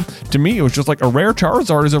collecting. You know, to me it was just like a rare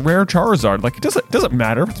Charizard is a rare Charizard. Like, it doesn't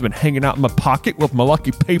matter if it's been hanging out in my pocket with my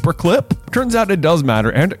lucky paper clip. Turns out it does matter,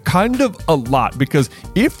 and kind of a lot, because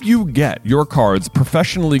if you get your cards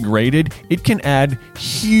professionally graded, it can add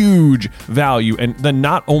huge value. And then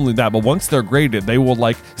not only that, but once they're graded, they will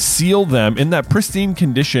like seal them in that pristine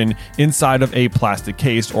condition inside of a plastic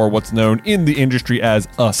case, or what's known in the industry as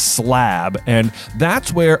a slab. And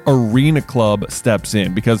that's where Arena Club steps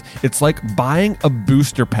in, because it's like buying a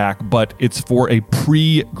booster pack, but it's for a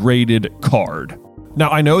pre-graded card. Now,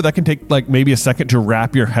 I know that can take like maybe a second to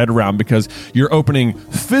wrap your head around, because you're opening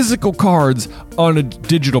physical cards on a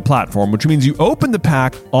digital platform, which means you open the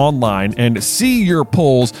pack online and see your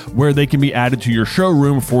pulls where they can be added to your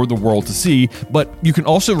showroom for the world to see, but you can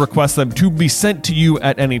also request them to be sent to you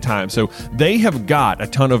at any time. So they have got a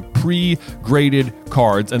ton of pre-graded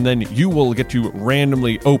cards, and then you will get to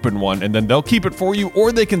randomly open one, and then they'll keep it for you,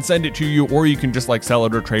 or they can send it to you, or you can just like sell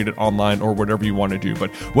it or trade it online or whatever you want to do. But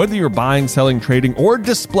whether you're buying, selling, trading, or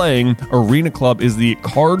displaying, Arena Club is the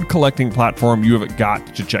card collecting platform you have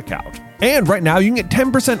got to check out. And right now, you can get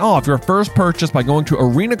 10% off your first purchase by going to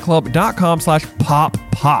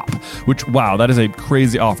arenaclub.com/poppop, which, wow, that is a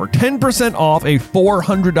crazy offer. 10% off a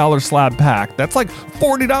 $400 slab pack. That's like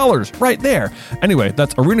 $40 right there. Anyway,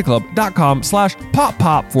 that's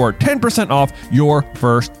arenaclub.com/poppop for 10% off your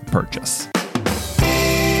first purchase.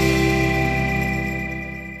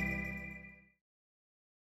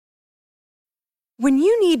 When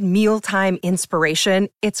you need mealtime inspiration,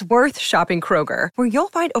 it's worth shopping Kroger, where you'll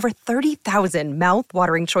find over 30,000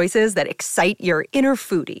 mouth-watering choices that excite your inner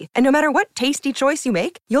foodie. And no matter what tasty choice you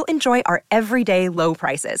make, you'll enjoy our everyday low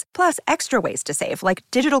prices, plus extra ways to save, like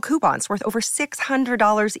digital coupons worth over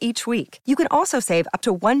 $600 each week. You can also save up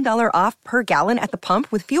to $1 off per gallon at the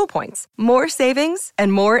pump with fuel points. More savings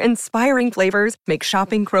and more inspiring flavors make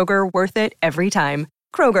shopping Kroger worth it every time.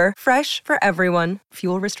 Kroger, fresh for everyone.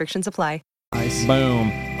 Fuel restrictions apply. Nice.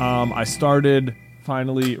 Boom. I started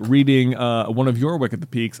finally reading one of your Wick at the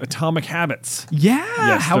Peaks, Atomic Habits. Yeah.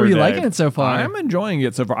 Yesterday. How are you liking it so far? I'm enjoying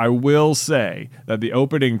it so far. I will say that the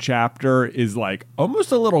opening chapter is like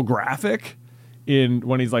almost a little graphic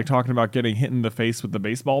when he's like talking about getting hit in the face with the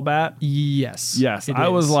baseball bat. Yes. I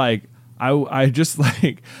was like,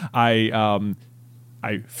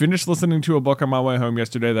 I finished listening to a book on my way home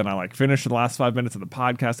yesterday. Then I like finished the last 5 minutes of the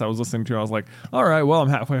podcast I was listening to. I was like, all right, well, I'm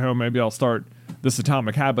halfway home. Maybe I'll start this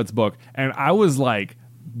Atomic Habits book. And I was like,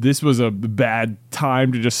 this was a bad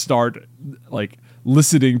time to just start like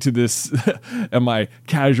listening to this in my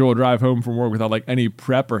casual drive home from work without like any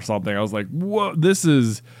prep or something. I was like, whoa, this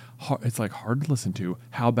is hard. It's like hard to listen to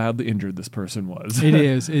how badly injured this person was. It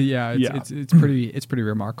is. It's pretty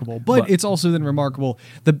remarkable. But it's also then remarkable.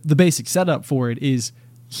 The basic setup for it is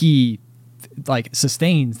he like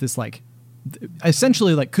sustains this like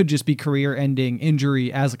essentially like could just be career ending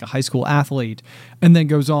injury as like a high school athlete, and then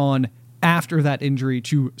goes on after that injury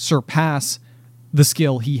to surpass the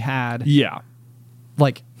skill he had. Yeah.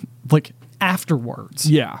 Like afterwards.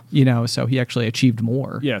 Yeah. So he actually achieved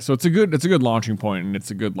more. Yeah, so it's a good launching point, and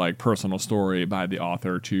it's a good like personal story by the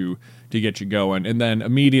author to get you going. And then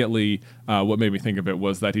immediately what made me think of it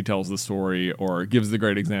was that he tells the story or gives the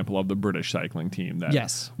great example of the British cycling team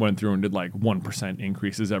that went through and did like 1%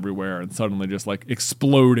 increases everywhere and suddenly just like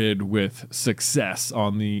exploded with success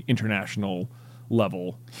on the international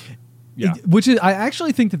level. Yeah. Which is, I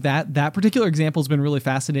actually think that particular example has been really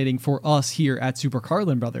fascinating for us here at Super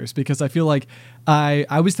Carlin Brothers, because I feel like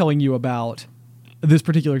I was telling you about this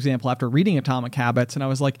particular example after reading Atomic Habits, and I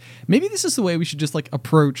was like, maybe this is the way we should just like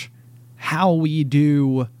approach how we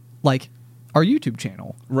do like our YouTube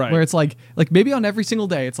channel, right? Where it's like maybe on every single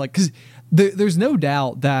day, it's like, because there's no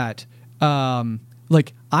doubt that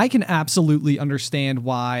like I can absolutely understand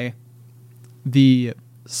why the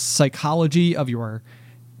psychology of your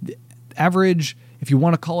average, if you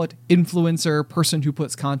want to call it influencer, person who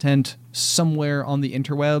puts content somewhere on the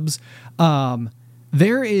interwebs,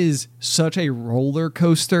 there is such a roller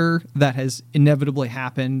coaster that has inevitably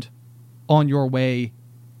happened on your way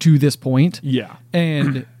to this point. Yeah.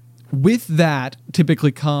 And with that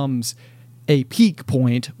typically comes a peak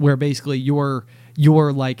point where basically your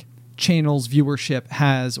like channel's viewership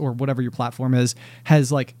has, or whatever your platform is,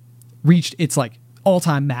 has like reached its like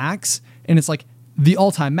all-time max. And it's like the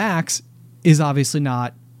all-time max is obviously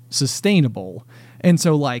not sustainable. And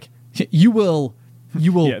so like you will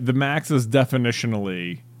yeah, the max is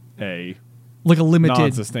definitionally a like a limited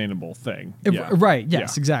non-sustainable thing. Yeah. Right.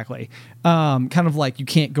 Yes, yeah. Exactly. Kind of like you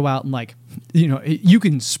can't go out and like, you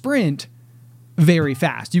can sprint very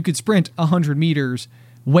fast. You could sprint 100 meters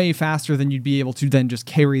way faster than you'd be able to then just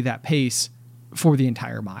carry that pace for the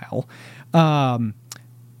entire mile.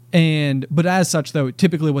 But as such, though,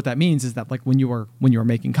 typically what that means is that like when you are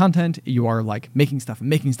making content, you are like making stuff,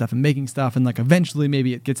 and like eventually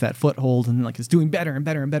maybe it gets that foothold and like it's doing better and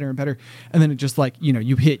better and better and better, and then it just like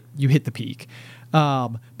you hit the peak.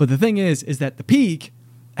 But the thing is that the peak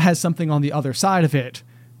has something on the other side of it,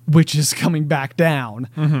 which is coming back down,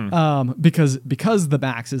 because the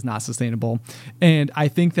max is not sustainable. And I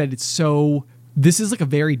think that this is like a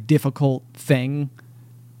very difficult thing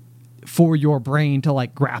for your brain to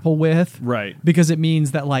like grapple with, right? Because it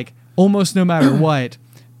means that like almost no matter what,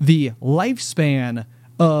 the lifespan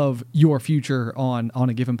of your future on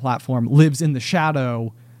a given platform lives in the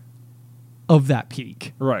shadow of that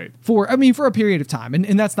peak, right? For a period of time,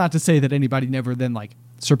 and that's not to say that anybody never then like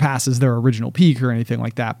surpasses their original peak or anything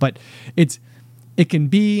like that, but it can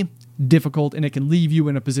be difficult, and it can leave you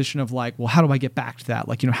in a position of like, well, how do I get back to that?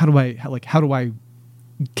 Like, how do I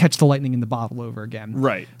catch the lightning in the bottle over again?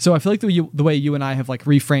 Right. So I feel like the way you and I have like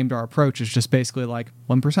reframed our approach is just basically like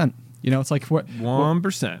 1%. It's like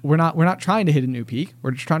 1%. We're not trying to hit a new peak.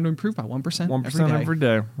 We're just trying to improve by 1%. 1% every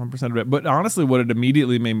day. 1% of it. But honestly, what it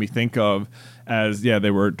immediately made me think of as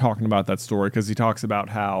they were talking about that story, because he talks about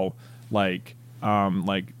how like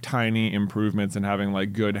tiny improvements and having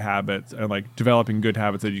like good habits and like developing good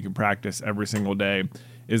habits that you can practice every single day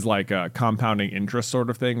is like a compounding interest sort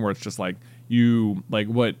of thing, where it's just like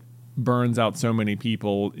what burns out so many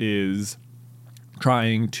people is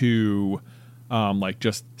trying to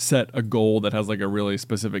just set a goal that has like a really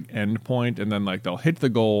specific end point, and then like they'll hit the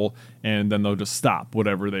goal and then they'll just stop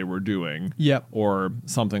whatever they were doing. Yep. Or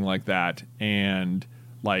something like that. And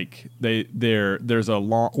like there's a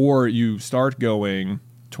long, or you start going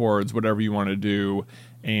towards whatever you want to do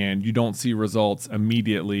and you don't see results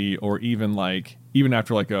immediately, or even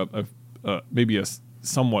after like a maybe a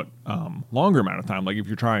somewhat longer amount of time. Like if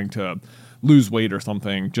you're trying to lose weight or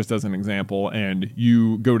something, just as an example, and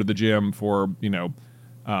you go to the gym for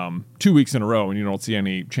 2 weeks in a row and you don't see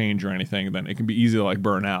any change or anything, then it can be easy to like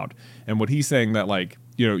burn out. And what he's saying that like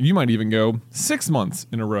you might even go 6 months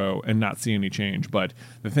in a row and not see any change. But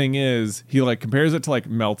the thing is, he like compares it to like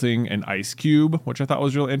melting an ice cube, which I thought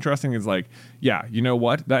was really interesting. Is like, yeah, you know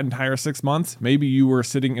what? That entire 6 months, maybe you were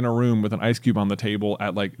sitting in a room with an ice cube on the table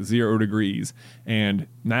at like 0 degrees, and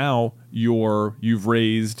now you've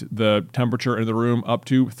raised the temperature in the room up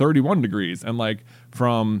to 31 degrees, and like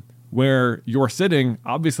from where you're sitting,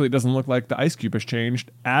 obviously it doesn't look like the ice cube has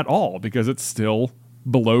changed at all because it's still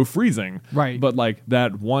below freezing. Right. But like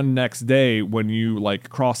that one next day when you like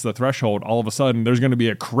cross the threshold, all of a sudden there's going to be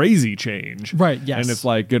a crazy change. Right. Yes. And it's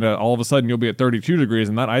like all of a sudden you'll be at 32 degrees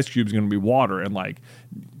and that ice cube is going to be water, and like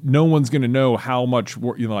no one's going to know how much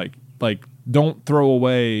like don't throw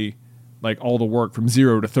away like all the work from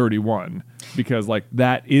 0 to 31, because like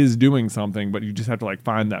that is doing something, but you just have to like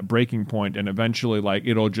find that breaking point, and eventually like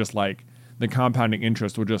it'll just like the compounding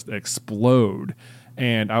interest will just explode.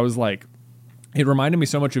 And I was like, it reminded me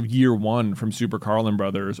so much of year one from Super Carlin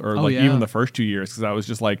Brothers, or even the first 2 years, because I was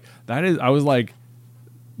just like, I was like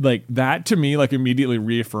that to me, like, immediately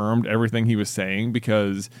reaffirmed everything he was saying,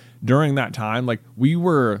 because during that time, like, we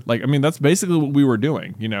were like, I mean, that's basically what we were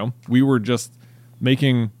doing, you know? We were just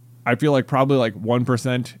making, I feel like, probably like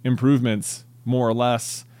 1% improvements, more or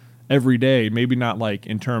less, every day. Maybe not like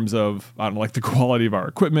in terms of, I don't know, like the quality of our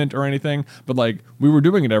equipment or anything, but like we were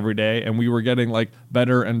doing it every day, and we were getting like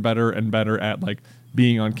better and better and better at like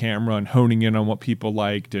being on camera and honing in on what people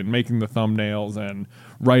liked and making the thumbnails and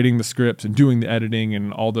writing the scripts and doing the editing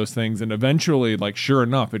and all those things. And eventually, like, sure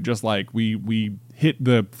enough, it just like we hit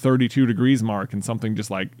the 32 degrees mark and something just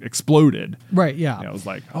like exploded. Right. Yeah. And I was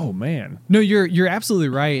like, oh man. No, you're absolutely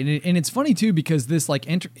right. And it's funny too, because this like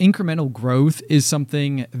incremental growth is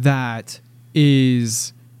something that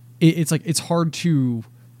is, it's hard to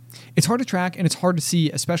track, and it's hard to see,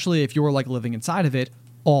 especially if you're like living inside of it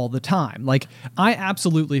all the time. Like, I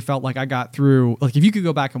absolutely felt like I got through, like, if you could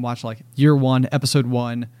go back and watch like year one, episode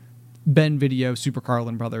 1, Ben Video, Super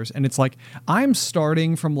Carlin Brothers, and it's like I'm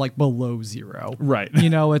starting from like below zero. Right.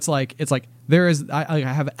 You know, it's like there is, I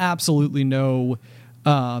have absolutely no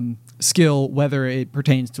skill, whether it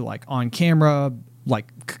pertains to like on camera,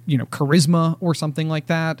 like, you know, charisma or something like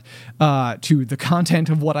that, to the content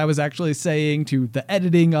of what I was actually saying, to the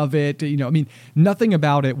editing of it. You know, I mean, nothing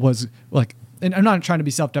about it was like, and I'm not trying to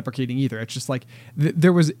be self-deprecating either. It's just like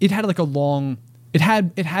it had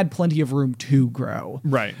plenty of room to grow.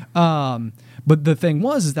 Right. But the thing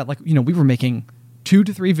is that, like, you know, we were making 2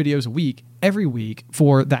 to 3 videos a week, every week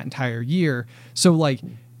for that entire year. So like,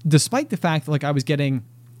 despite the fact that like I was getting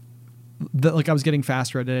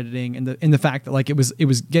faster at editing, and the fact that like it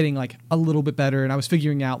was getting like a little bit better, and I was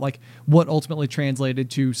figuring out like what ultimately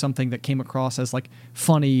translated to something that came across as like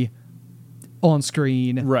funny on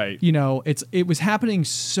screen. Right. You know, it was happening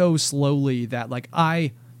so slowly that like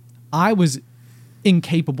I was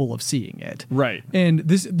incapable of seeing it. Right. And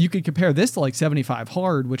this, you could compare this to like 75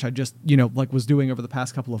 Hard, which I just, you know, like was doing over the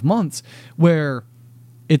past couple of months, where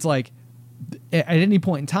it's like at any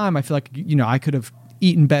point in time, I feel like, you know, I could have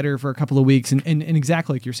eaten better for a couple of weeks and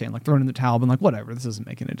exactly like you're saying, like thrown in the towel, and like, whatever, this isn't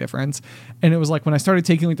making a difference. And it was like when I started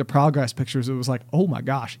taking like the progress pictures, it was like, oh my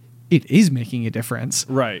gosh, it is making a difference.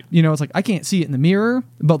 Right. You know, it's like I can't see it in the mirror,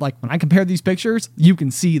 but like when I compare these pictures, you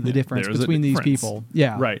can see the difference between these people.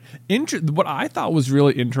 Yeah. Right. What I thought was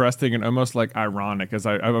really interesting and almost like ironic, as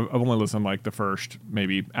I've only listened like the first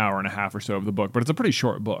maybe hour and a half or so of the book, but it's a pretty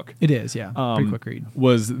short book. It is, yeah. Pretty quick read.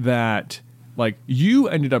 Was that like you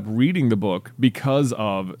ended up reading the book because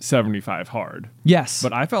of 75 Hard. Yes.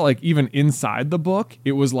 But I felt like even inside the book,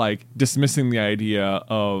 it was like dismissing the idea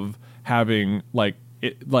of having like,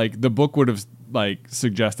 like the book would have like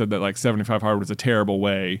suggested that like 75 Hard was a terrible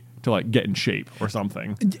way to like get in shape or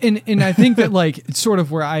something. And I think that like it's sort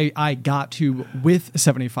of where I got to with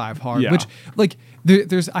 75 Hard, which like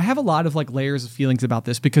I have a lot of like layers of feelings about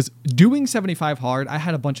this, because doing 75 Hard, I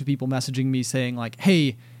had a bunch of people messaging me saying like,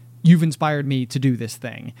 hey, you've inspired me to do this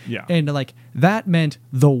thing. Yeah. And like that meant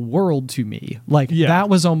the world to me. Like that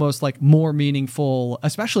was almost like more meaningful,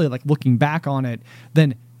 especially like looking back on it,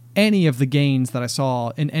 than any of the gains that I saw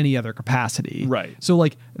in any other capacity. Right. So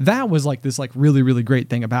like that was like this like really, really great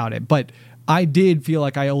thing about it. But I did feel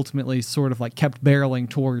like I ultimately sort of like kept barreling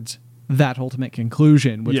towards that ultimate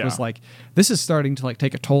conclusion, which was like, this is starting to like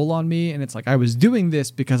take a toll on me. And it's like, I was doing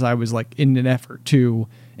this because I was like in an effort to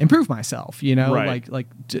improve myself, you know,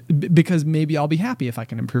 because maybe I'll be happy if I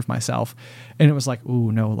can improve myself. And it was like,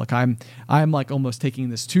 ooh, no, like I'm like almost taking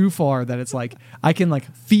this too far, that it's like, I can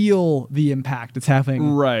like feel the impact it's having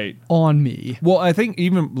on me. Well, I think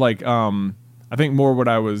even like, I think more what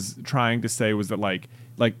I was trying to say was that like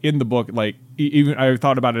in the book, like even I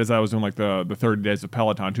thought about it as I was doing like the 30 days of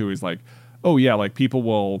Peloton too. Is like, oh yeah, like people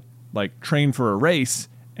will like train for a race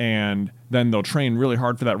and then they'll train really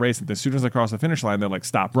hard for that race, and as soon as they cross the finish line, they'll like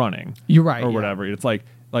stop running. You're right, or whatever. It's like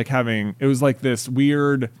having, it was like this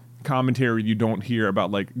weird commentary you don't hear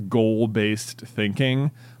about like goal-based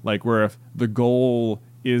thinking, like where if the goal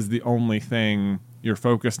is the only thing you're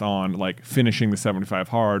focused on, like finishing the 75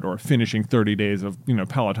 Hard or finishing 30 days of, you know,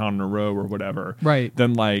 Peloton in a row or whatever, right,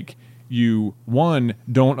 then like you, one,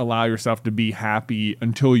 don't allow yourself to be happy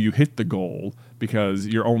until you hit the goal, because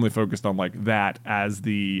you're only focused on like that as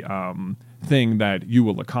the thing that you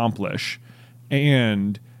will accomplish.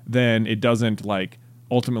 And then it doesn't like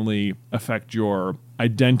ultimately affect your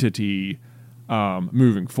identity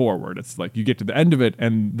moving forward. It's like you get to the end of it,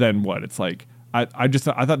 and then what? It's like, I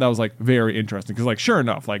thought that was like very interesting, because like sure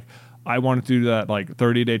enough, like I wanted to do that like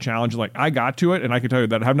 30-day challenge, like I got to it, and I can tell you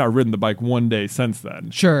that I have not ridden the bike one day since then.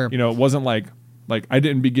 Sure. You know, it wasn't like like I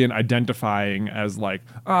didn't begin identifying as like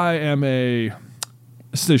I am a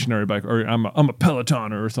stationary bike or I'm a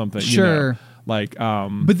Pelotoner or something. Sure. You know? Like,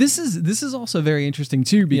 but this is also very interesting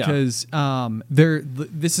too because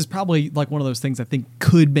this is probably like one of those things I think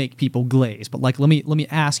could make people glaze. But like, let me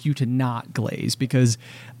ask you to not glaze because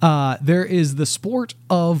there is the sport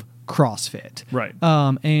of CrossFit, right?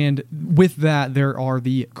 And with that, there are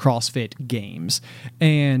the CrossFit Games,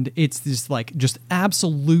 and it's this like just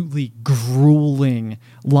absolutely grueling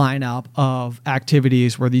lineup of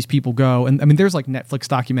activities where these people go. And I mean, there's like Netflix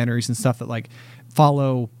documentaries and stuff that like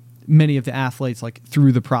follow many of the athletes like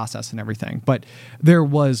through the process and everything. But there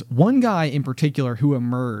was one guy in particular who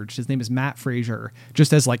emerged. His name is Matt Fraser,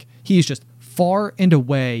 just as like he's just far and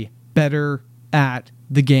away better at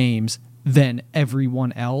the games than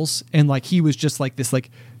everyone else. And like he was just like this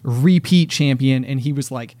like repeat champion, and he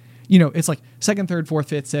was like, you know, it's like second, third, fourth,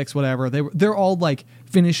 fifth, sixth, whatever. They're all like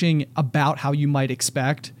finishing about how you might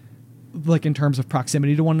expect, like in terms of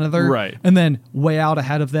proximity to one another. Right. And then way out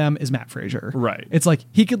ahead of them is Matt Fraser. Right. It's like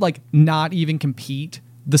he could like not even compete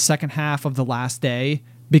the second half of the last day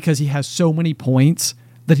because he has so many points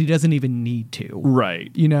that he doesn't even need to.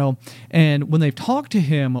 Right. You know, and when they've talked to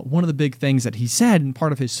him, one of the big things that he said, and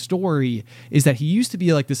part of his story, is that he used to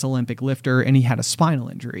be like this Olympic lifter and he had a spinal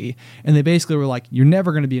injury. And they basically were like, you're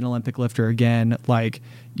never going to be an Olympic lifter again. Like,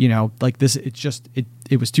 you know, like this, it's just,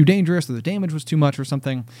 it was too dangerous or the damage was too much or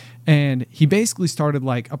something. And he basically started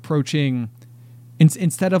like approaching,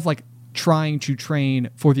 instead of like trying to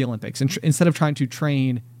train for the Olympics, and instead of trying to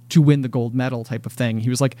train to win the gold medal type of thing, he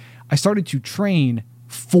was like, I started to train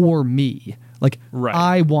for me. Like, right.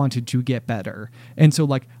 I wanted to get better. And so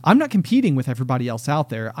like, I'm not competing with everybody else out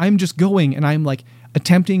there. I'm just going and I'm like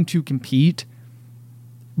attempting to compete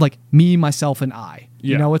like me, myself, and I.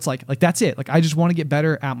 You know, it's like that's it. Like, I just want to get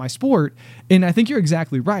better at my sport. And I think you're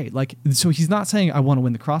exactly right. Like, so he's not saying I want to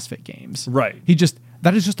win the CrossFit Games. Right.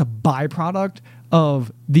 That is just a byproduct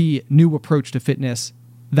of the new approach to fitness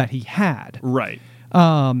that he had. Right.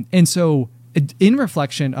 And so in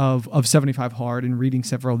reflection of 75 Hard and reading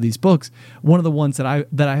several of these books, one of the ones that I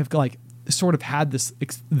have like sort of had this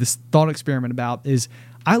thought experiment about is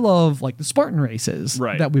I love like the Spartan races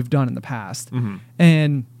that we've done in the past. Mm-hmm.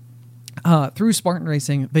 And through Spartan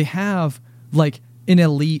racing, they have like an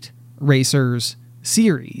elite racers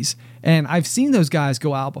series. And I've seen those guys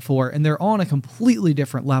go out before and they're on a completely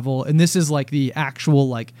different level. And this is like the actual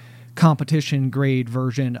like competition grade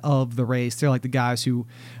version of the race. They're like the guys who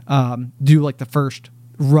do like the first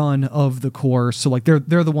run of the course. So like they're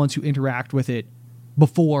the ones who interact with it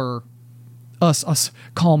before us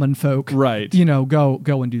common folk, right? You know, go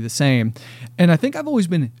and do the same. And I think I've always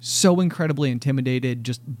been so incredibly intimidated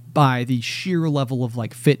just by the sheer level of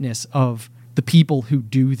like fitness of the people who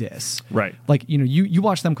do this. Right. Like, you know, you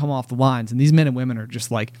watch them come off the lines and these men and women are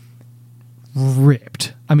just like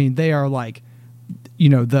ripped. I mean, they are like, you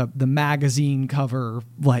know, the magazine cover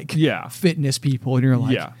like fitness people, and you're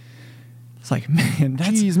like, it's like, man,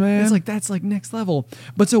 that's like next level.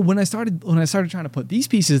 But so when I started trying to put these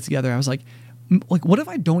pieces together, I was like, what if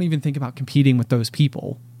I don't even think about competing with those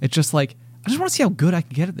people? It's just like, I just want to see how good I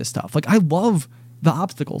can get at this stuff. Like, I love the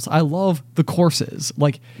obstacles, I love the courses.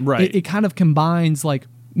 Like, it kind of combines like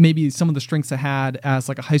maybe some of the strengths I had as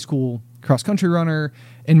like a high school cross country runner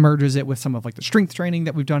and merges it with some of like the strength training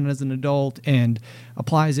that we've done as an adult and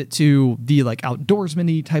applies it to the like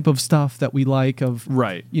outdoorsman-y type of stuff that we like of,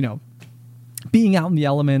 you know, being out in the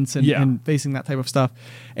elements and facing that type of stuff.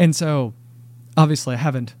 And so obviously I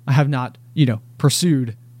have not, you know,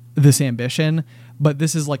 pursued this ambition, but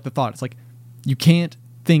this is like the thought. It's like, you can't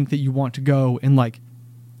think that you want to go and like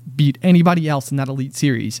beat anybody else in that elite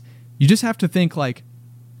series. You just have to think like,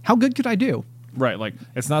 how good could I do? Right. Like,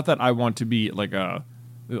 it's not that I want to be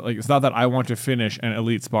it's not that I want to finish an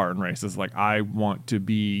elite Spartan race. It's like, I want to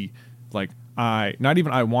be like, not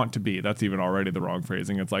even I want to be, that's even already the wrong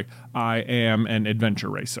phrasing. It's like, I am an adventure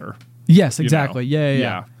racer. Yes, exactly.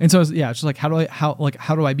 Yeah. And so it's just like, how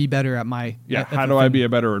do I be better at my, how do I be a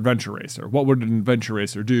better adventure racer? What would an adventure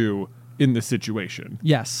racer do in this situation?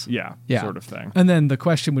 Yes. Yeah. Sort of thing. And then the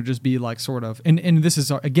question would just be like sort of, and this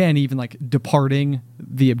is again, even like departing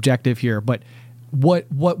the objective here, but what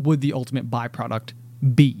would the ultimate byproduct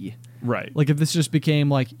be? Right. Like, if this just became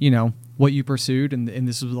like, you know, what you pursued and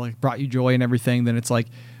this was like brought you joy and everything, then it's like,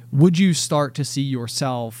 would you start to see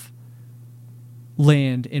yourself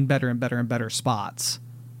land in better and better and better spots?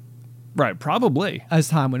 Right, probably. As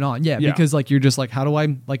time went on. Yeah, because like you're just like, how do I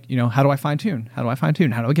fine tune? How do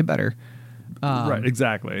I get better? Right,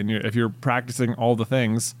 exactly. And if you're practicing all the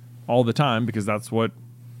things all the time, because that's what,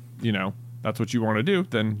 you know, that's what you want to do,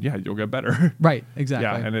 then yeah, you'll get better. Right, exactly.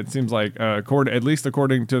 Yeah, and it seems like at least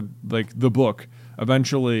according to like the book,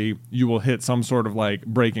 eventually you will hit some sort of like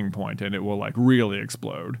breaking point and it will like really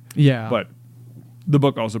explode. Yeah. But the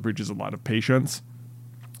book also preaches a lot of patience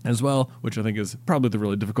as well, which I think is probably the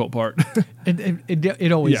really difficult part.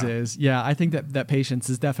 It always is. Yeah, I think that patience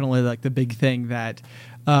is definitely like the big thing that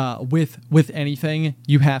with anything,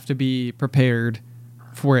 you have to be prepared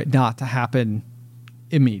for it not to happen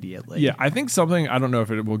immediately. Yeah, I think something, I don't know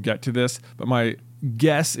if it will get to this, but my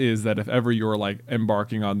guess is that if ever you're like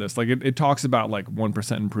embarking on this, like it talks about like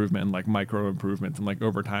 1% improvement and like micro improvements and like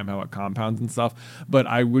over time how it compounds and stuff. But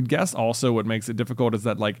I would guess also what makes it difficult is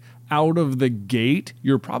that like out of the gate,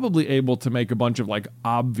 you're probably able to make a bunch of like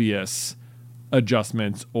obvious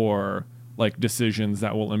adjustments or like decisions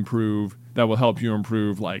that will help you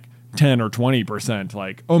improve like 10 or 20%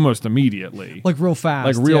 like almost immediately. Like real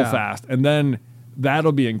fast. Like real fast. And then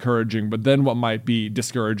that'll be encouraging, but then what might be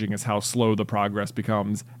discouraging is how slow the progress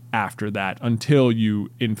becomes after that until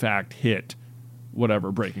you in fact hit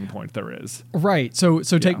whatever breaking point there is. Right. So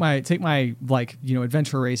take my like, you know,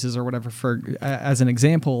 adventure races or whatever for as an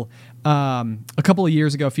example. A few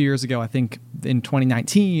years ago, I think in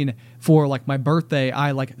 2019 for like my birthday,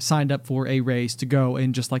 I like signed up for a race to go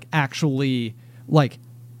and just like actually like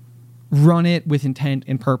run it with intent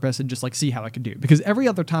and purpose and just like see how I could do. Because every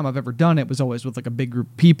other time I've ever done it was always with like a big group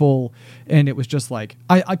of people, and it was just like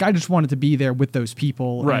I just wanted to be there with those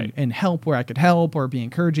people, right, and help where I could help or be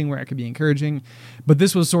encouraging where I could be encouraging. But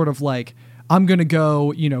this was sort of like I'm gonna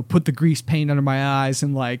go, you know, put the grease paint under my eyes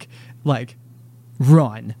and like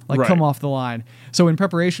run, like right, come off the line. So in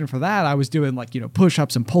preparation for that, I was doing like, you know,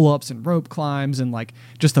 push-ups and pull-ups and rope climbs and like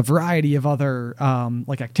just a variety of other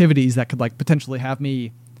like activities that could like potentially have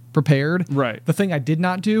me prepared. Right. The thing I did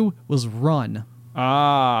not do was run.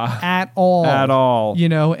 At all. You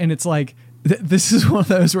know, and it's like this is one of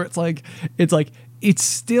those where it's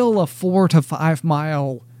still a 4 to 5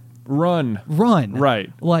 mile run.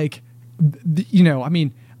 Right. Like you know, I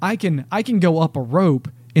mean, I can go up a rope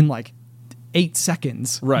in like 8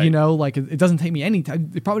 seconds. Right. You know, like it doesn't take me any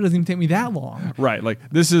time. It probably doesn't even take me that long. Right. Like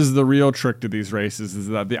this is the real trick to these races is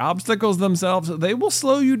that the obstacles themselves, they will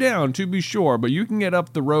slow you down to be sure, but you can get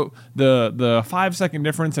up the rope. The 5-second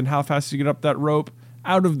difference in how fast you get up that rope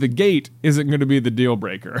out of the gate isn't going to be the deal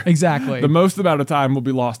breaker. Exactly. The most amount of time will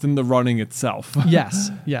be lost in the running itself.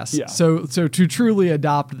 Yes. Yeah. So to truly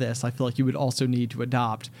adopt this, I feel like you would also need to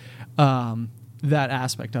adopt that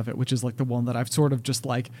aspect of it, which is like the one that I've sort of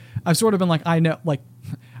been like, I know, like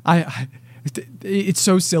it's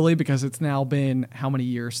so silly because it's now been how many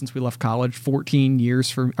years since we left college? 14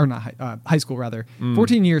 years high school rather.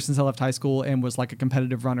 14 years since I left high school and was like a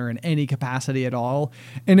competitive runner in any capacity at all.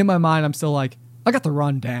 And in my mind, I'm still like, I got the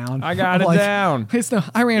run down. I got it down.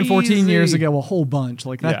 I ran 14 years ago a whole bunch.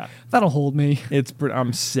 Like that, that'll hold me.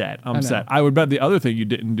 I'm set. I'm set. I would bet the other thing you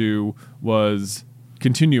didn't do was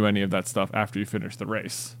continue any of that stuff after you finish the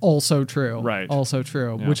race. Also true. Right. Also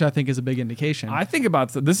true, yeah, which I think is a big indication. I think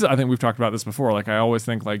about this. I think we've talked about this before. Like I always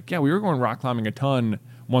think like, yeah, we were going rock climbing a ton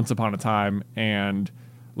once upon a time. And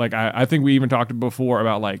like, I think we even talked before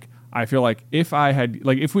about like, I feel like if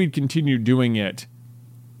we'd continued doing it,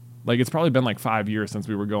 like it's probably been like 5 years since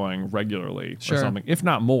we were going regularly or something, if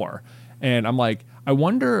not more. And I'm like, I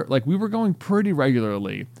wonder, like we were going pretty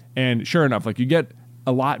regularly and sure enough, like you get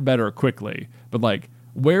a lot better quickly, but like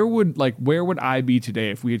where would I be today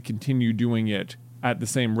if we had continued doing it at the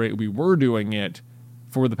same rate we were doing it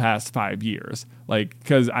for the past 5 years? Like,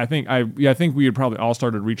 because I think we had probably all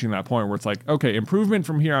started reaching that point where it's like, okay, improvement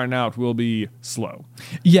from here on out will be slow.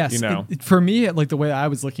 Yes, you know? For me, like the way I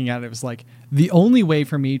was looking at it was like the only way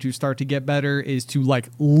for me to start to get better is to like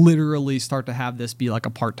literally start to have this be like a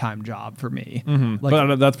part-time job for me. Mm-hmm. Like,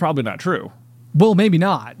 but that's probably not true. Well, maybe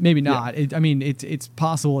not. Yeah. It's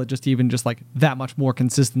possible that just even just like that much more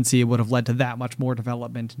consistency would have led to that much more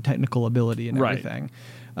development and technical ability and everything.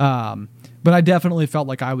 But I definitely felt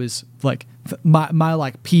like I was like my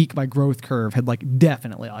like peak, my growth curve had like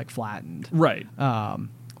definitely like flattened. Right.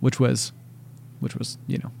 Which was,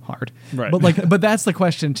 you know, hard. Right. But that's the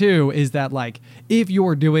question too, is that like, if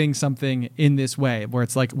you're doing something in this way where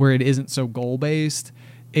it's like, where it isn't so goal based,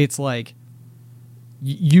 it's like,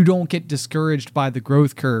 you don't get discouraged by the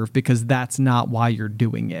growth curve because that's not why you're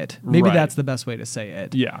doing it. Maybe that's the best way to say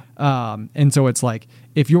it. Yeah. And so it's like,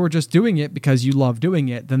 if you're just doing it because you love doing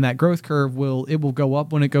it, then that growth curve will go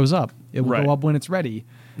up when it goes up. It will go up when it's ready.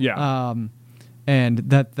 Yeah. And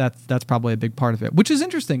that's probably a big part of it, which is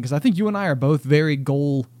interesting because I think you and I are both very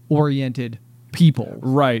goal oriented people.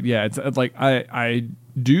 Right. Yeah. It's like I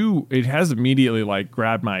it has immediately like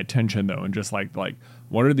grabbed my attention though, and just like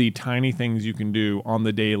what are the tiny things you can do on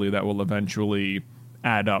the daily that will eventually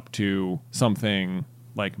add up to something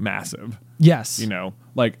like massive. Yes. You know,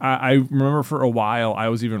 like I remember for a while I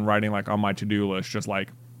was even writing like on my to-do list, just like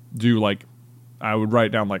I would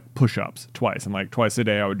write down like push-ups twice, and like twice a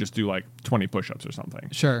day I would just do like 20 push-ups or something.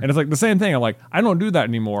 Sure. And it's like the same thing. I'm like, I don't do that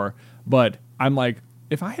anymore, but I'm like,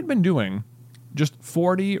 if I had been doing just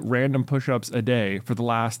 40 random push-ups a day for the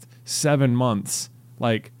last 7 months,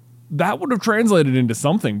 like that would have translated into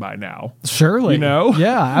something by now. Surely. You know?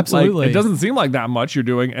 Yeah, absolutely. Like, it doesn't seem like that much you're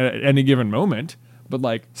doing at any given moment, but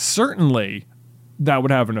like certainly that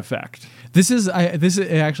would have an effect. This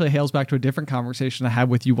actually hails back to a different conversation I had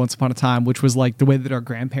with you once upon a time, which was like the way that our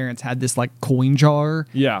grandparents had this like coin jar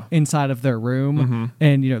inside of their room. Mm-hmm.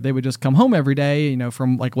 And, you know, they would just come home every day, you know,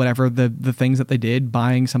 from like whatever the things that they did,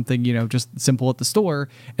 buying something, you know, just simple at the store.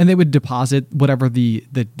 And they would deposit whatever the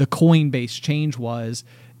coin-based change was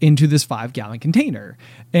into this 5-gallon container.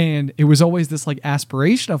 And it was always this like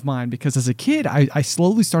aspiration of mine, because as a kid, I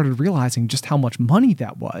slowly started realizing just how much money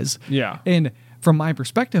that was. Yeah. And from my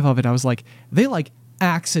perspective of it, I was like, they like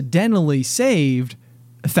accidentally saved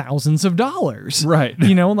thousands of dollars. Right.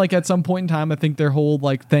 You know, like at some point in time, I think their whole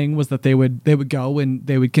like thing was that they would go and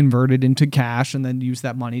they would convert it into cash and then use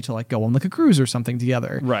that money to like go on like a cruise or something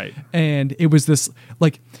together. Right. And it was this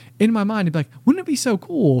like in my mind, it'd be like, wouldn't it be so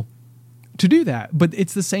cool to do that? But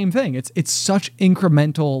it's the same thing. It's such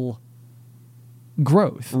incremental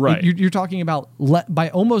growth. Right. You're talking about by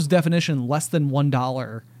almost definition less than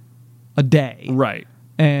 $1 a day. Right.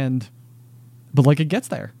 But like it gets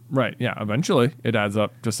there. Right. Yeah. Eventually it adds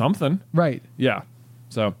up to something. Right. Yeah.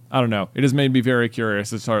 So I don't know. It has made me very curious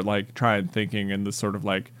to start like trying thinking in this sort of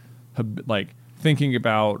like thinking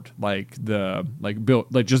about like the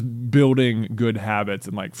just building good habits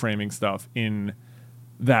and like framing stuff in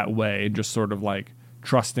that way, and just sort of like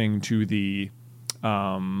trusting to the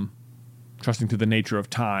nature of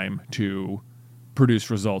time to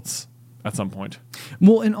produce results at some point.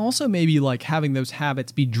 Well, and also maybe like having those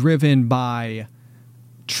habits be driven by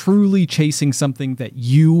truly chasing something that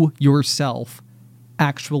you yourself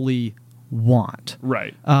actually want.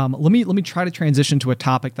 Right. Let me try to transition to a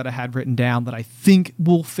topic that I had written down that I think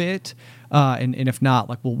will fit. And if not,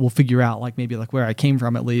 like we'll figure out like maybe like where I came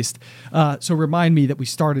from at least. So remind me that we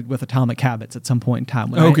started with Atomic Habits at some point in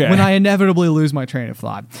time when I inevitably lose my train of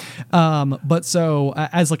thought. But so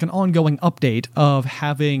as like an ongoing update of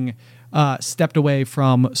having stepped away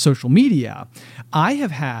from social media, I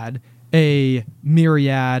have had a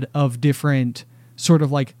myriad of different sort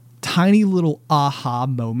of like tiny little aha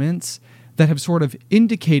moments that have sort of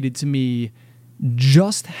indicated to me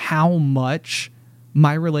just how much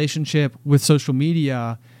my relationship with social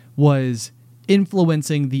media was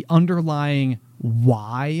influencing the underlying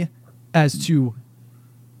why as to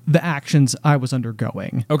the actions I was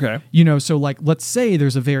undergoing. Okay. You know, so like, let's say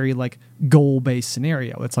there's a very like goal-based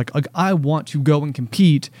scenario. It's like I want to go and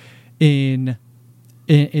compete in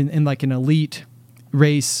like an elite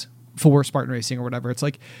race for Spartan Racing or whatever. It's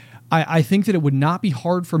like, I think that it would not be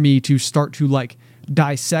hard for me to start to like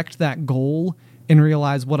dissect that goal and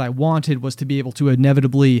realize what I wanted was to be able to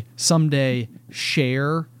inevitably someday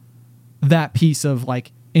share that piece of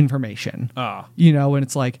like information. You know, and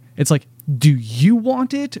it's like, do you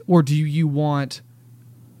want it, or do you want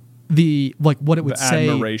the like what it would say?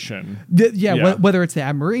 Admiration. Whether it's the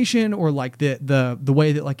admiration or like the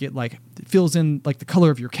way that like it like fills in like the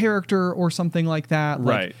color of your character or something like that.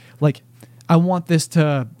 Right. Like I want this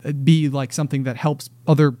to be like something that helps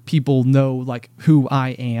other people know like who I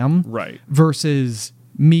am. Right. Versus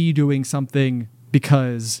me doing something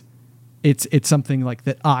because it's something like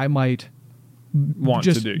that I might want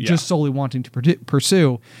to do, just solely wanting to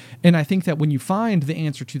pursue. And I think that when you find the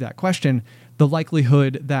answer to that question, the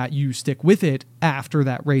likelihood that you stick with it after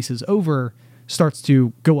that race is over starts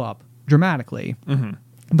to go up dramatically. Mm-hmm.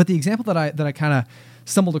 But the example that I kind of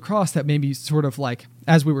stumbled across that maybe sort of like,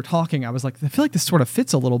 as we were talking, I was like, I feel like this sort of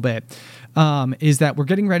fits a little bit, is that we're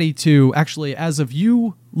getting ready to actually, as of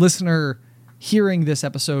you, listener, hearing this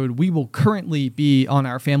episode, we will currently be on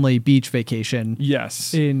our family beach vacation.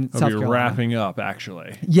 Yes. In South Carolina. Wrapping up,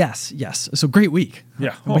 actually. Yes. So great week.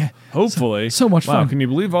 Yeah. Hopefully. So much fun. Wow, can you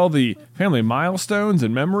believe all the family milestones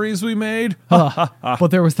and memories we made?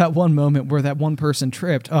 But there was that one moment where that one person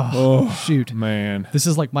tripped. Oh, shoot. Man. This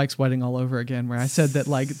is like Mike's wedding all over again, where I said that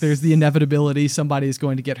like there's the inevitability somebody is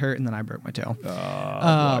going to get hurt, and then I broke my toe.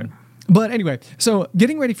 But anyway, so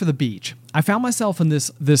getting ready for the beach, I found myself in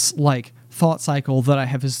this like thought cycle that I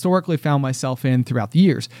have historically found myself in throughout the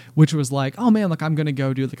years, which was like, oh man, like I'm going to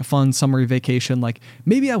go do like a fun summer vacation. Like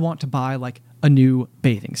maybe I want to buy like a new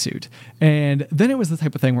bathing suit. And then it was the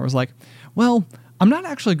type of thing where it was like, well, I'm not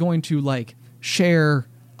actually going to like share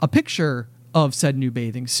a picture of said new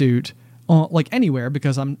bathing suit like anywhere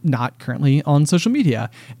because I'm not currently on social media.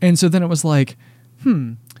 And so then it was like,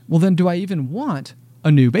 well then do I even want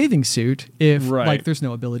a new bathing suit if like there's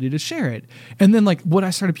no ability to share it? And then like what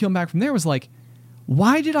I started peeling back from there was like,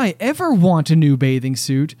 why did I ever want a new bathing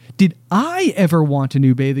suit? Did I ever want a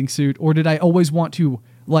new bathing suit, or did I always want to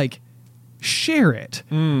like share it?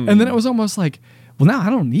 And then it was almost like, well, now I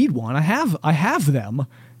don't need one. I have them.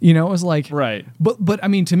 You know, it was like, right. But I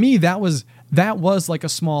mean, to me, that was like a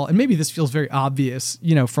small, and maybe this feels very obvious,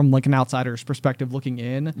 you know, from like an outsider's perspective looking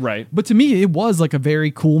in. Right. But to me, it was like a very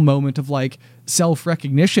cool moment of like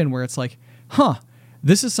self-recognition where it's like,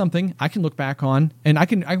 this is something I can look back on, and I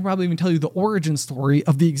can probably even tell you the origin story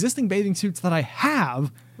of the existing bathing suits that I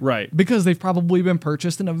have. Right. Because they've probably been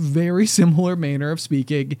purchased in a very similar manner of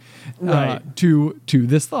speaking to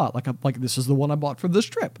this thought. Like this is the one I bought for this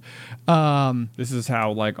trip. This is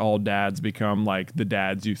how like all dads become like the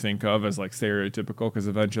dads you think of as like stereotypical, because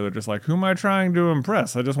eventually they're just like, who am I trying to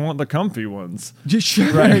impress? I just want the comfy ones. Just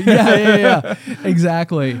sure. Right. Yeah.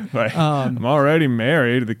 Exactly. Like, I'm already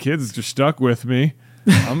married. The kids just stuck with me.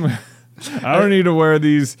 I don't need to wear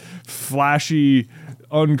these flashy,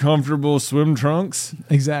 uncomfortable swim trunks.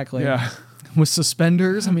 Exactly. Yeah. With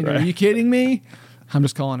suspenders. I mean, Are you kidding me? I'm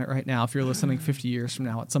just calling it right now. If you're listening 50 years from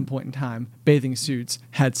now, at some point in time, bathing suits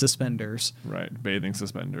had suspenders. Right. Bathing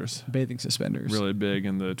suspenders. Really big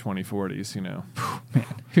in the 2040s, you know.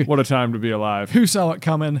 Man. What a time to be alive. Who saw it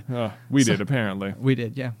coming? We did, apparently. We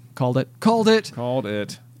did, yeah. Called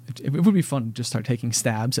it. It would be fun to just start taking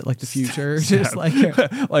stabs at like the future. Just like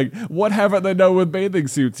like, what haven't they done with bathing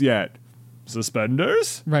suits yet?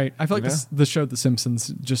 Suspenders? Right. I feel like the show The Simpsons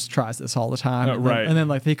just tries this all the time. And then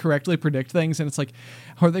like they correctly predict things, and it's like,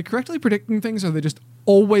 are they correctly predicting things, or are they just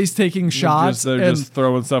always taking shots? They're just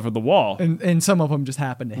throwing stuff at the wall. And some of them just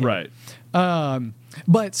happen to hit. Right.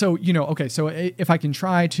 But so, you know, okay, so if I can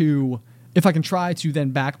try to then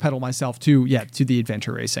backpedal myself to the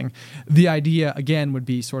adventure racing, the idea again would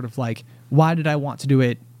be sort of like, why did I want to do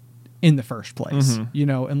it in the first place? You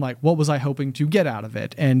know, and like, what was I hoping to get out of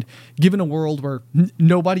it? And given a world where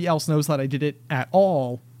nobody else knows that I did it at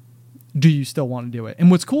all, do you still want to do it? And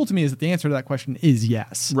what's cool to me is that the answer to that question is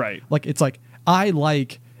yes. Right. Like, it's like, I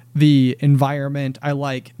like the environment. I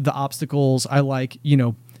like the obstacles. I like, you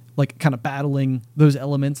know, like kind of battling those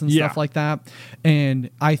elements and stuff like that. And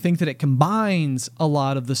I think that it combines a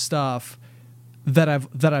lot of the stuff that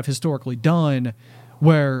I've historically done,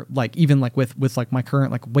 where like even like with like my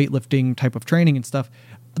current like weightlifting type of training and stuff,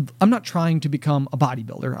 I'm not trying to become a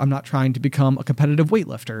bodybuilder. I'm not trying to become a competitive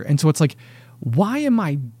weightlifter. And so it's like, why am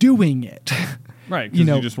I doing it? Right. Because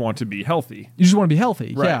you just want to be healthy. You just want to be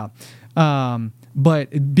healthy. Right. Yeah.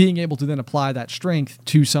 But being able to then apply that strength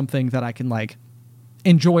to something that I can like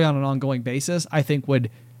enjoy on an ongoing basis, I think would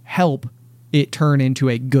help it turn into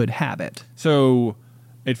a good habit. So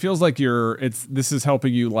it feels like this is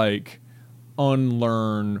helping you like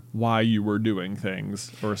unlearn why you were doing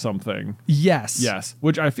things or something. Yes.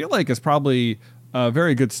 Which I feel like is probably a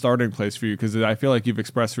very good starting place for you, because I feel like you've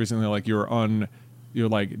expressed recently like you're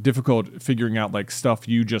like difficult figuring out like stuff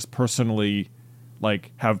you just personally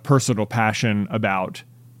like have personal passion about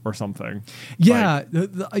or something. Yeah,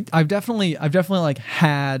 like, I've definitely like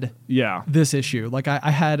had this issue. Like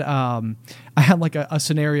I had like a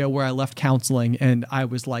scenario where I left counseling, and I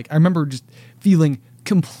was like, I remember just feeling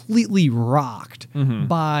completely rocked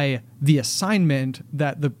by the assignment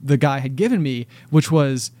that the guy had given me, which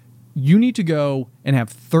was, you need to go and have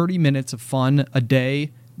 30 minutes of fun a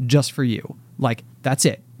day just for you. Like, that's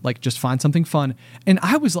it. Like, just find something fun. And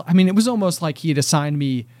it was almost like he had assigned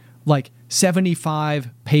me like 75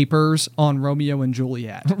 papers on Romeo and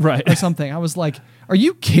Juliet. Right. Or something. I was like, are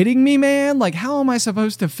you kidding me, man? Like, how am I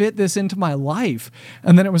supposed to fit this into my life?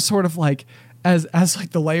 And then it was sort of like, as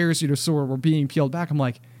like the layers, you know, sort of were being peeled back, I'm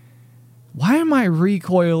like, why am I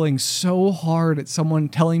recoiling so hard at someone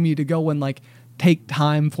telling me to go and like take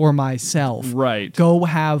time for myself? Right. Go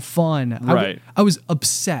have fun. Right. I was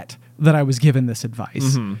upset that I was given this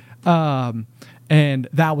advice. And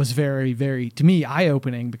that was very, very, to me,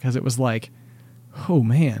 eye-opening, because it was like, oh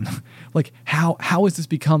man, like how has this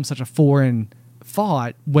become such a foreign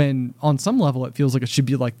thought when on some level it feels like it should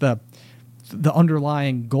be like the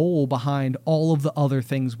underlying goal behind all of the other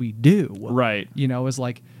things we do. Right. You know, is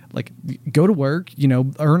like go to work, you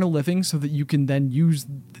know, earn a living so that you can then use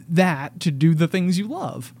that to do the things you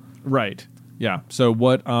love. Right. Yeah. So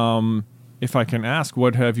what if I can ask,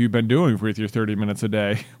 what have you been doing with your 30 minutes a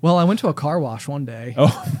day? Well, I went to a car wash one day.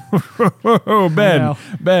 Oh,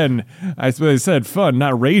 Ben, I said fun,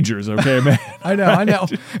 not ragers, okay, man? I know.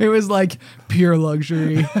 It was like pure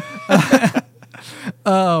luxury.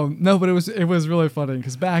 No, but it was really funny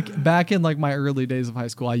because back in like my early days of high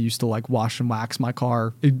school, I used to like wash and wax my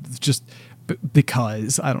car. It's just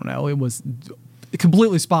because I don't know, it was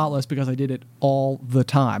completely spotless because I did it all the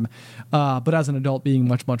time. But as an adult, being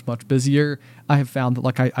much busier, I have found that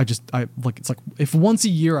like I like it's like if once a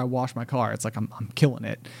year I wash my car, it's like I'm killing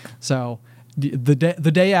it. So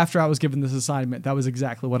the day after I was given this assignment, that was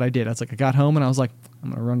exactly what I did. I was like, I got home and I was like, I'm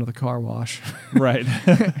gonna run to the car wash. Right.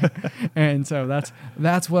 And so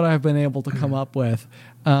that's what I've been able to come up with.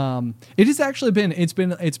 It has actually been it's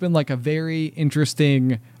been like a very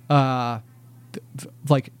interesting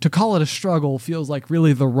like to call it a struggle feels like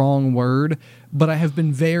really the wrong word, but I have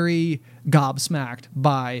been very gobsmacked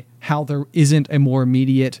by how there isn't a more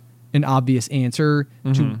immediate and obvious answer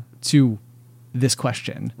to this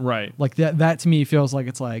question. Right. Like that to me feels like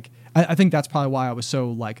it's like I think that's probably why I was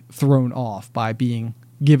so like thrown off by being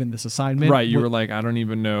given this assignment. Right. You were like, I don't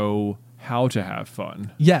even know how to have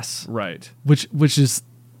fun. Yes. Right. Which is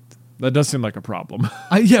that does seem like a problem.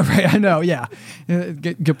 Yeah, right. I know. Yeah,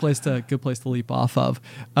 good place to leap off of.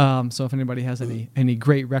 So if anybody has any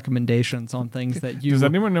great recommendations on things that you does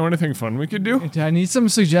anyone know anything fun we could do? I need some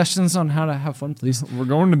suggestions on how to have fun, please. We're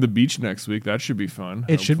going to the beach next week. That should be fun.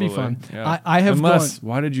 It should be fun. Yeah. I have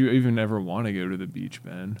why did you even ever want to go to the beach,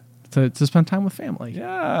 Ben? To spend time with family.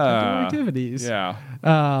 Yeah. Activities. Yeah.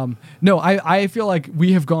 No, I feel like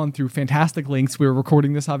we have gone through fantastic lengths. We're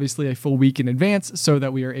recording this obviously a full week in advance so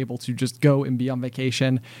that we are able to just go and be on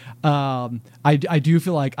vacation. I do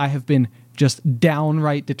feel like I have been just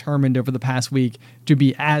downright determined over the past week to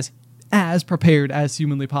be as prepared as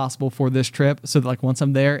humanly possible for this trip. So that like once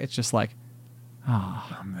I'm there, it's just like,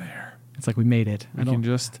 I'm there. It's like we made it. We can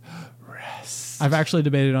just rest. I've actually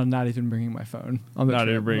debated on not even bringing my phone on the trip. Not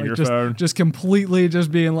even bringing your phone. Just completely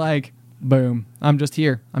just being like, boom, I'm just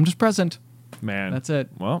here. I'm just present. Man. That's it.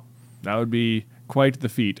 Well, that would be quite the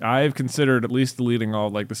feat. I've considered at least deleting all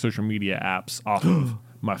like the social media apps off of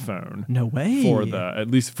my phone. No way. At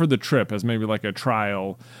least for the trip as maybe like a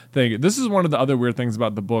trial thing. This is one of the other weird things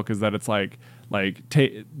about the book is that it's about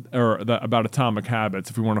Atomic Habits,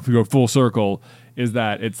 if we go full circle, is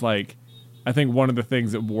that it's like I think one of the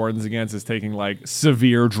things it warns against is taking like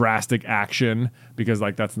severe drastic action because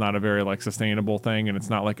like that's not a very like sustainable thing and it's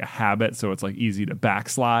not like a habit, so it's like easy to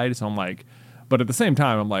backslide. So I'm like, but at the same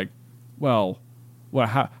time I'm like, well,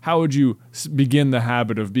 how would you begin the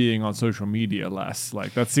habit of being on social media less?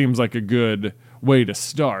 Like that seems like a good way to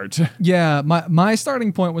start. Yeah, my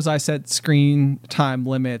starting point was I set screen time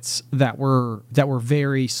limits that were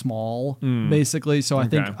very small, basically. So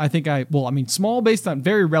Okay. I think small based on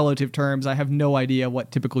very relative terms. I have no idea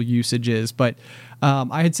what typical usage is, but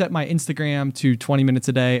I had set my Instagram to 20 minutes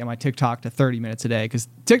a day and my TikTok to 30 minutes a day because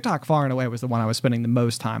TikTok far and away was the one I was spending the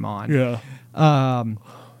most time on. Yeah.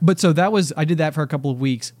 But so I did that for a couple of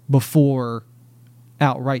weeks before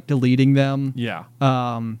outright deleting them. Yeah.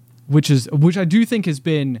 Which I do think has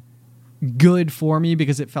been good for me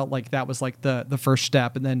because it felt like that was like the first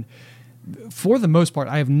step. And then for the most part,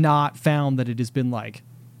 I have not found that it has been like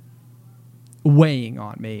weighing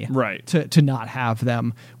on me right to not have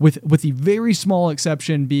them with the very small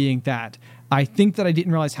exception being that I think that I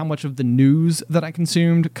didn't realize how much of the news that I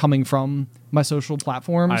consumed coming from my social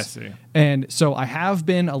platforms. I see. And so I have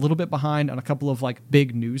been a little bit behind on a couple of like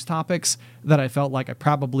big news topics that I felt like I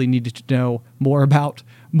probably needed to know more about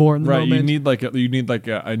more in the moment. You need like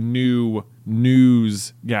a new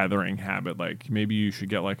news gathering habit. Like maybe you should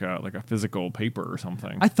get like a physical paper or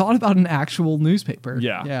something. I thought about an actual newspaper.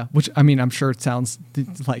 Yeah. Yeah. Which I mean, I'm sure it sounds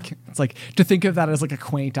like it's like to think of that as like a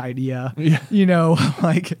quaint idea. Yeah. You know,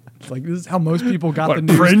 like this is how most people got the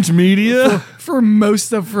news. Print media? For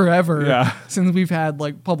most of forever. Yeah. Since we've had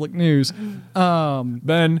like public news.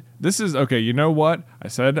 Ben, this is okay. You know what? I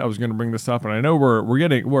said I was going to bring this up, and I know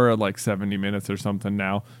we're at like 70 minutes or something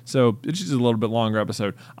now, so it's just a little bit longer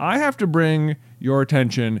episode. I have to bring your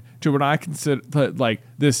attention to what I consider like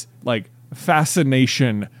this like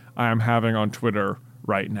fascination I'm having on Twitter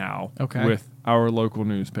right now. Okay. With our local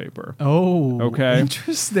newspaper. Oh. Okay.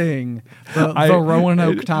 Interesting. The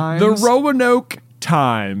Roanoke Times. The Roanoke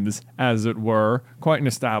Times, as it were, quite an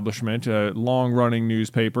establishment, a long-running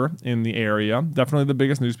newspaper in the area. Definitely the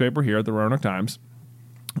biggest newspaper here at the Roanoke Times.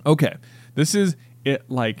 Okay, this is it.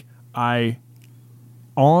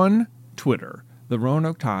 On Twitter, the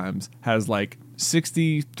Roanoke Times has like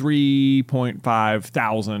 63.5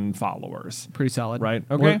 thousand followers. Pretty solid. Right?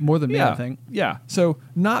 Okay. More than me, I think. Yeah. So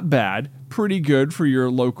not bad. Pretty good for your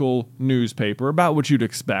local newspaper, about what you'd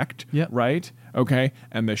expect. Yep. Right? Okay.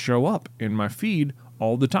 And they show up in my feed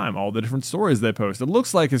all the time, all the different stories they post. It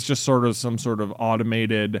looks like it's just sort of some sort of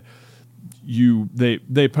automated,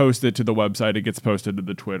 they post it to the website, it gets posted to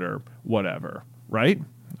the Twitter, whatever. Right?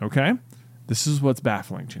 Okay. This is what's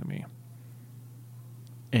baffling to me.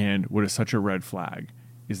 And what is such a red flag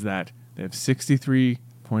is that they have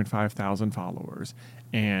 63.5 thousand followers,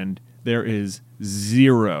 and there is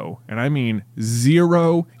zero, and I mean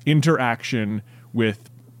zero, interaction with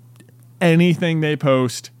anything they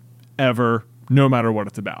post ever, no matter what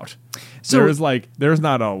it's about. So there's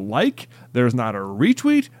not a like, there's not a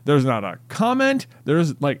retweet, there's not a comment,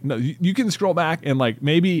 there's like, no, you can scroll back and like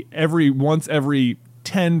maybe every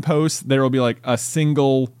 10 posts there will be like a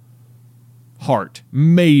single heart,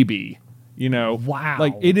 maybe, Wow.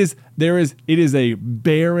 Like it is a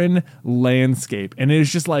barren landscape, and it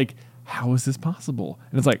is just like, how is this possible?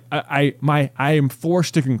 And it's like I am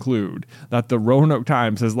forced to conclude that the Roanoke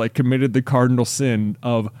Times has like committed the cardinal sin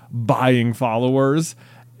of buying followers,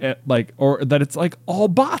 or that it's like all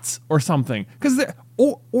bots or something, because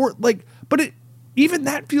even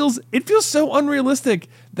that feels so unrealistic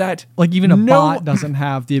that like even a bot doesn't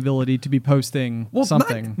have the ability to be posting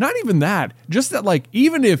something. Not even that. Just that like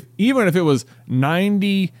even if it was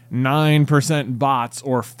 99% bots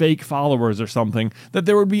or fake followers or something, that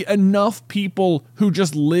there would be enough people who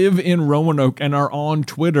just live in Roanoke and are on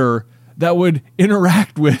Twitter that would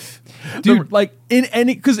interact with, dude, like in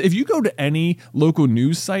any, because if you go to any local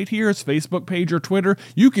news site here, it's Facebook page or Twitter,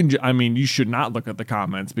 you can, you should not look at the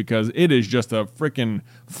comments because it is just a freaking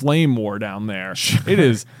flame war down there. It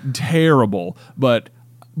is terrible, but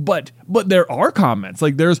there are comments,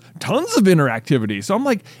 like there's tons of interactivity. So I'm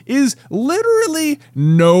like, is literally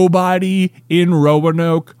nobody in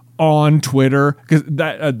Roanoke on Twitter? Because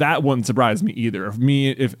that wouldn't surprise me either.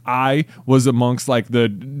 If I was amongst like the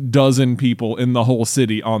dozen people in the whole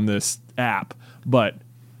city on this app, but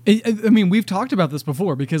I mean, we've talked about this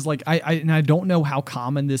before because like I don't know how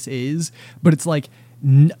common this is, but it's like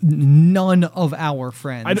none of our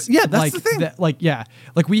friends. That's like, the thing.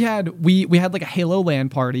 We had like a Halo LAN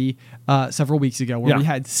party several weeks ago where we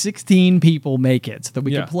had 16 people make it so that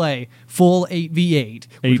we could play full 8v8,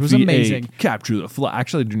 which was amazing. Capture the flag.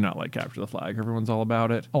 Actually, I do not like Capture the Flag. Everyone's all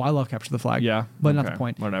about it. Oh, I love Capture the Flag. Yeah, but not the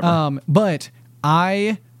point. Whatever. But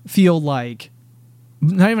I feel like,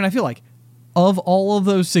 of all of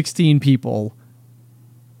those 16 people,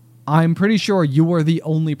 I'm pretty sure you are the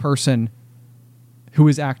only person who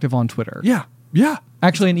is active on Twitter. Yeah.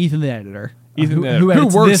 Actually, and Ethan the editor. Who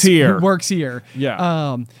works here. Who works here.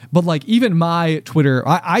 Yeah. But like even my Twitter,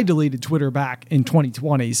 I deleted Twitter back in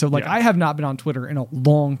 2020. So like I have not been on Twitter in a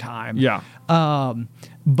long time. Yeah.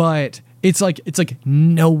 But it's like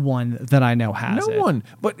no one that I know has it. No one.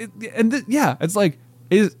 But it's like,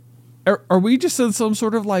 are we just in some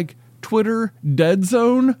sort of like Twitter dead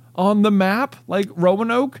zone on the map, like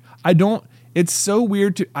Roanoke? It's so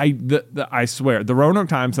weird I swear the Roanoke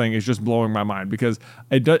Times thing is just blowing my mind, because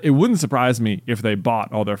it wouldn't surprise me if they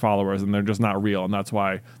bought all their followers and they're just not real, and that's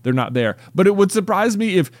why they're not there. But it would surprise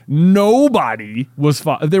me if nobody was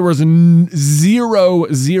there was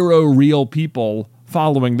zero real people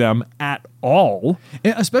following them at all.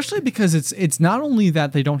 Especially because it's not only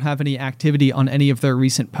that they don't have any activity on any of their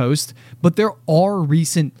recent posts, but there are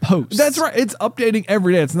recent posts. That's right. It's updating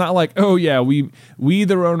every day. It's not like, oh yeah, we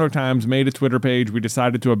the Roanoke Times made a Twitter page, we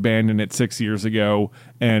decided to abandon it 6 years ago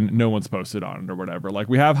and no one's posted on it or whatever. Like,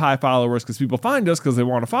 we have high followers because people find us because they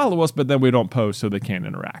want to follow us, but then we don't post so they can't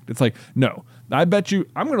interact. It's like, no, I bet you,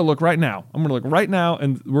 I'm going to look right now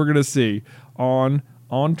and we're going to see on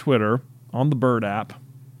Twitter, on the Bird app.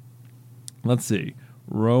 Let's see.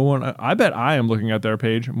 I bet I am looking at their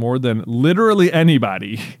page more than literally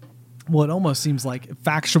anybody. Well, it almost seems like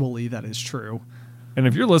factually that is true. And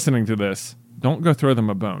if you're listening to this, don't go throw them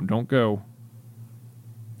a bone. Don't go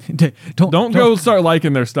start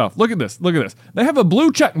liking their stuff. Look at this. They have a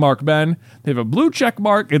blue check mark, Ben. They have a blue check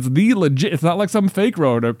mark. It's the legit. It's not like some fake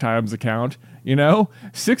Roanoke Times account,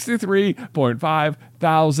 63.5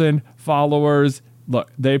 thousand followers.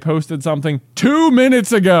 Look, they posted something 2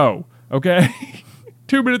 minutes ago, okay?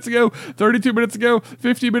 2 minutes ago, 32 minutes ago,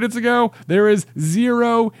 50 minutes ago. There is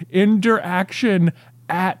zero interaction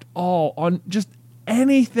at all on just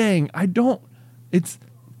anything.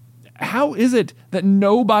 How is it that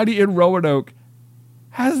nobody in Roanoke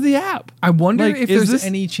has the app? I wonder if there's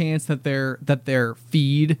any chance that their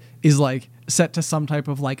feed is like set to some type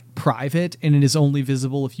of like private and it is only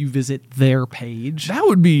visible if you visit their page. That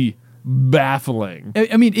would be baffling.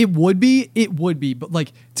 I mean, it would be, but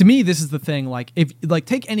like, to me, this is the thing. Like, if like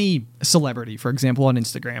take any celebrity, for example, on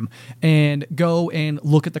Instagram, and go and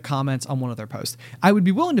look at the comments on one of their posts. I would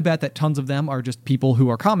be willing to bet that tons of them are just people who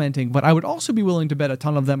are commenting, but I would also be willing to bet a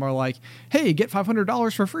ton of them are like, hey, get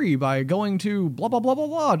 $500 for free by going to blah blah blah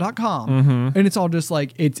blah blah.com. Mm-hmm. And it's all just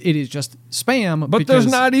like it is just spam. But there's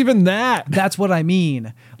not even that. That's what I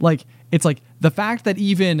mean. Like, it's like the fact that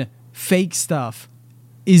even fake stuff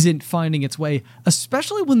isn't finding its way,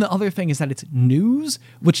 especially when the other thing is that it's news,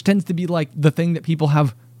 which tends to be like the thing that people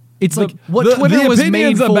have. It's like what Twitter was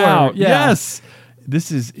made for. About. Yeah. Yes.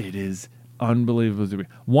 It is unbelievable.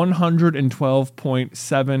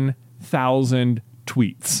 112.7 thousand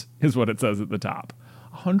tweets is what it says at the top.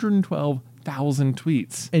 112,000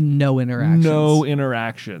 tweets. And no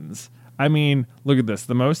interactions. I mean, look at this.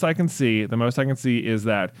 The most I can see is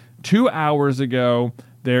that 2 hours ago,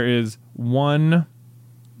 there is one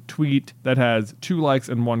tweet that has 2 likes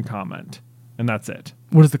and 1 comment, and that's it.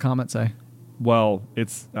 What does the comment say? Well,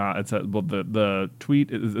 the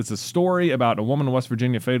tweet it's a story about a woman in West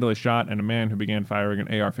Virginia fatally shot and a man who began firing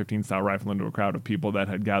an AR-15 style rifle into a crowd of people that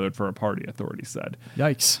had gathered for a party, authorities said.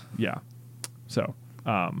 Yikes. Yeah. So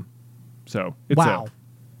it's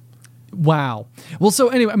Wow. Well, so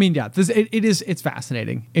anyway, I mean, yeah, it's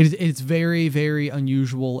fascinating. It's very, very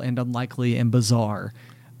unusual and unlikely and bizarre.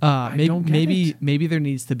 Maybe there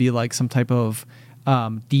needs to be like some type of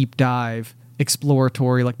deep dive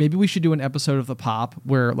exploratory, like maybe we should do an episode of The Pop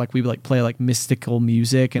where like we like play like mystical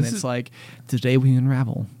music and like today we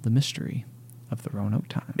unravel the mystery of the Roanoke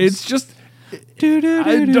Times. It's just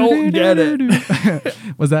I don't get it.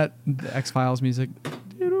 Was that the X-Files music?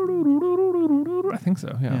 I think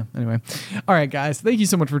so, yeah. Anyway. All right, guys. Thank you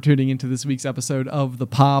so much for tuning into this week's episode of The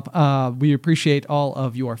Pop. We appreciate all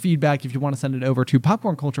of your feedback. If you want to send it over to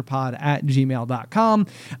popcornculturepod@gmail.com.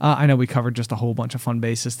 I know we covered just a whole bunch of fun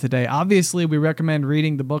bases today. Obviously, we recommend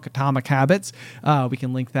reading the book Atomic Habits. We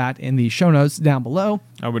can link that in the show notes down below.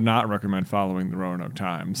 I would not recommend following the Roanoke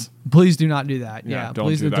Times. Please do not do that. Don't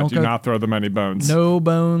do that. Do not throw them any bones. No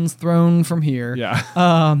bones thrown from here. Yeah.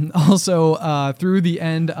 Also, through the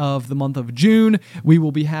end of the month of June, we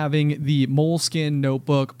will be having the Moleskine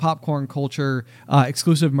Notebook Popcorn Culture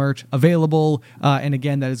exclusive merch available. And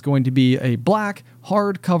again, that is going to be a black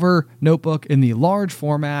hardcover notebook in the large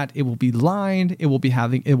format. It will be lined. It will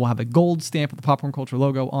have a gold stamp with the Popcorn Culture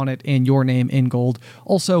logo on it and your name in gold.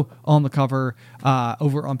 Also on the cover,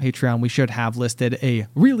 over on Patreon, we should have listed a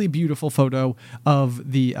really beautiful photo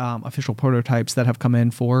of the official prototypes that have come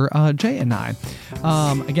in for Jay and I.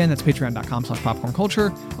 Again, that's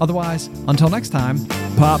patreon.com/popcornculture. Otherwise, until next time,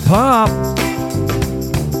 pop, pop.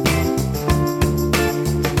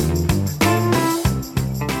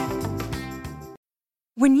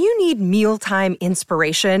 When you need mealtime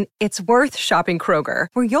inspiration, it's worth shopping Kroger,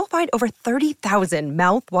 where you'll find over 30,000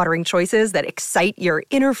 mouth-watering choices that excite your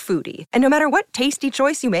inner foodie. And no matter what tasty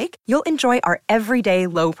choice you make, you'll enjoy our everyday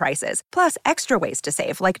low prices, plus extra ways to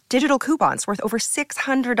save, like digital coupons worth over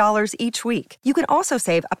 $600 each week. You can also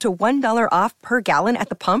save up to $1 off per gallon at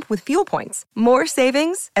the pump with fuel points. More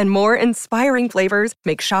savings and more inspiring flavors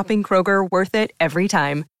make shopping Kroger worth it every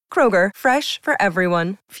time. Kroger, fresh for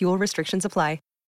everyone. Fuel restrictions apply.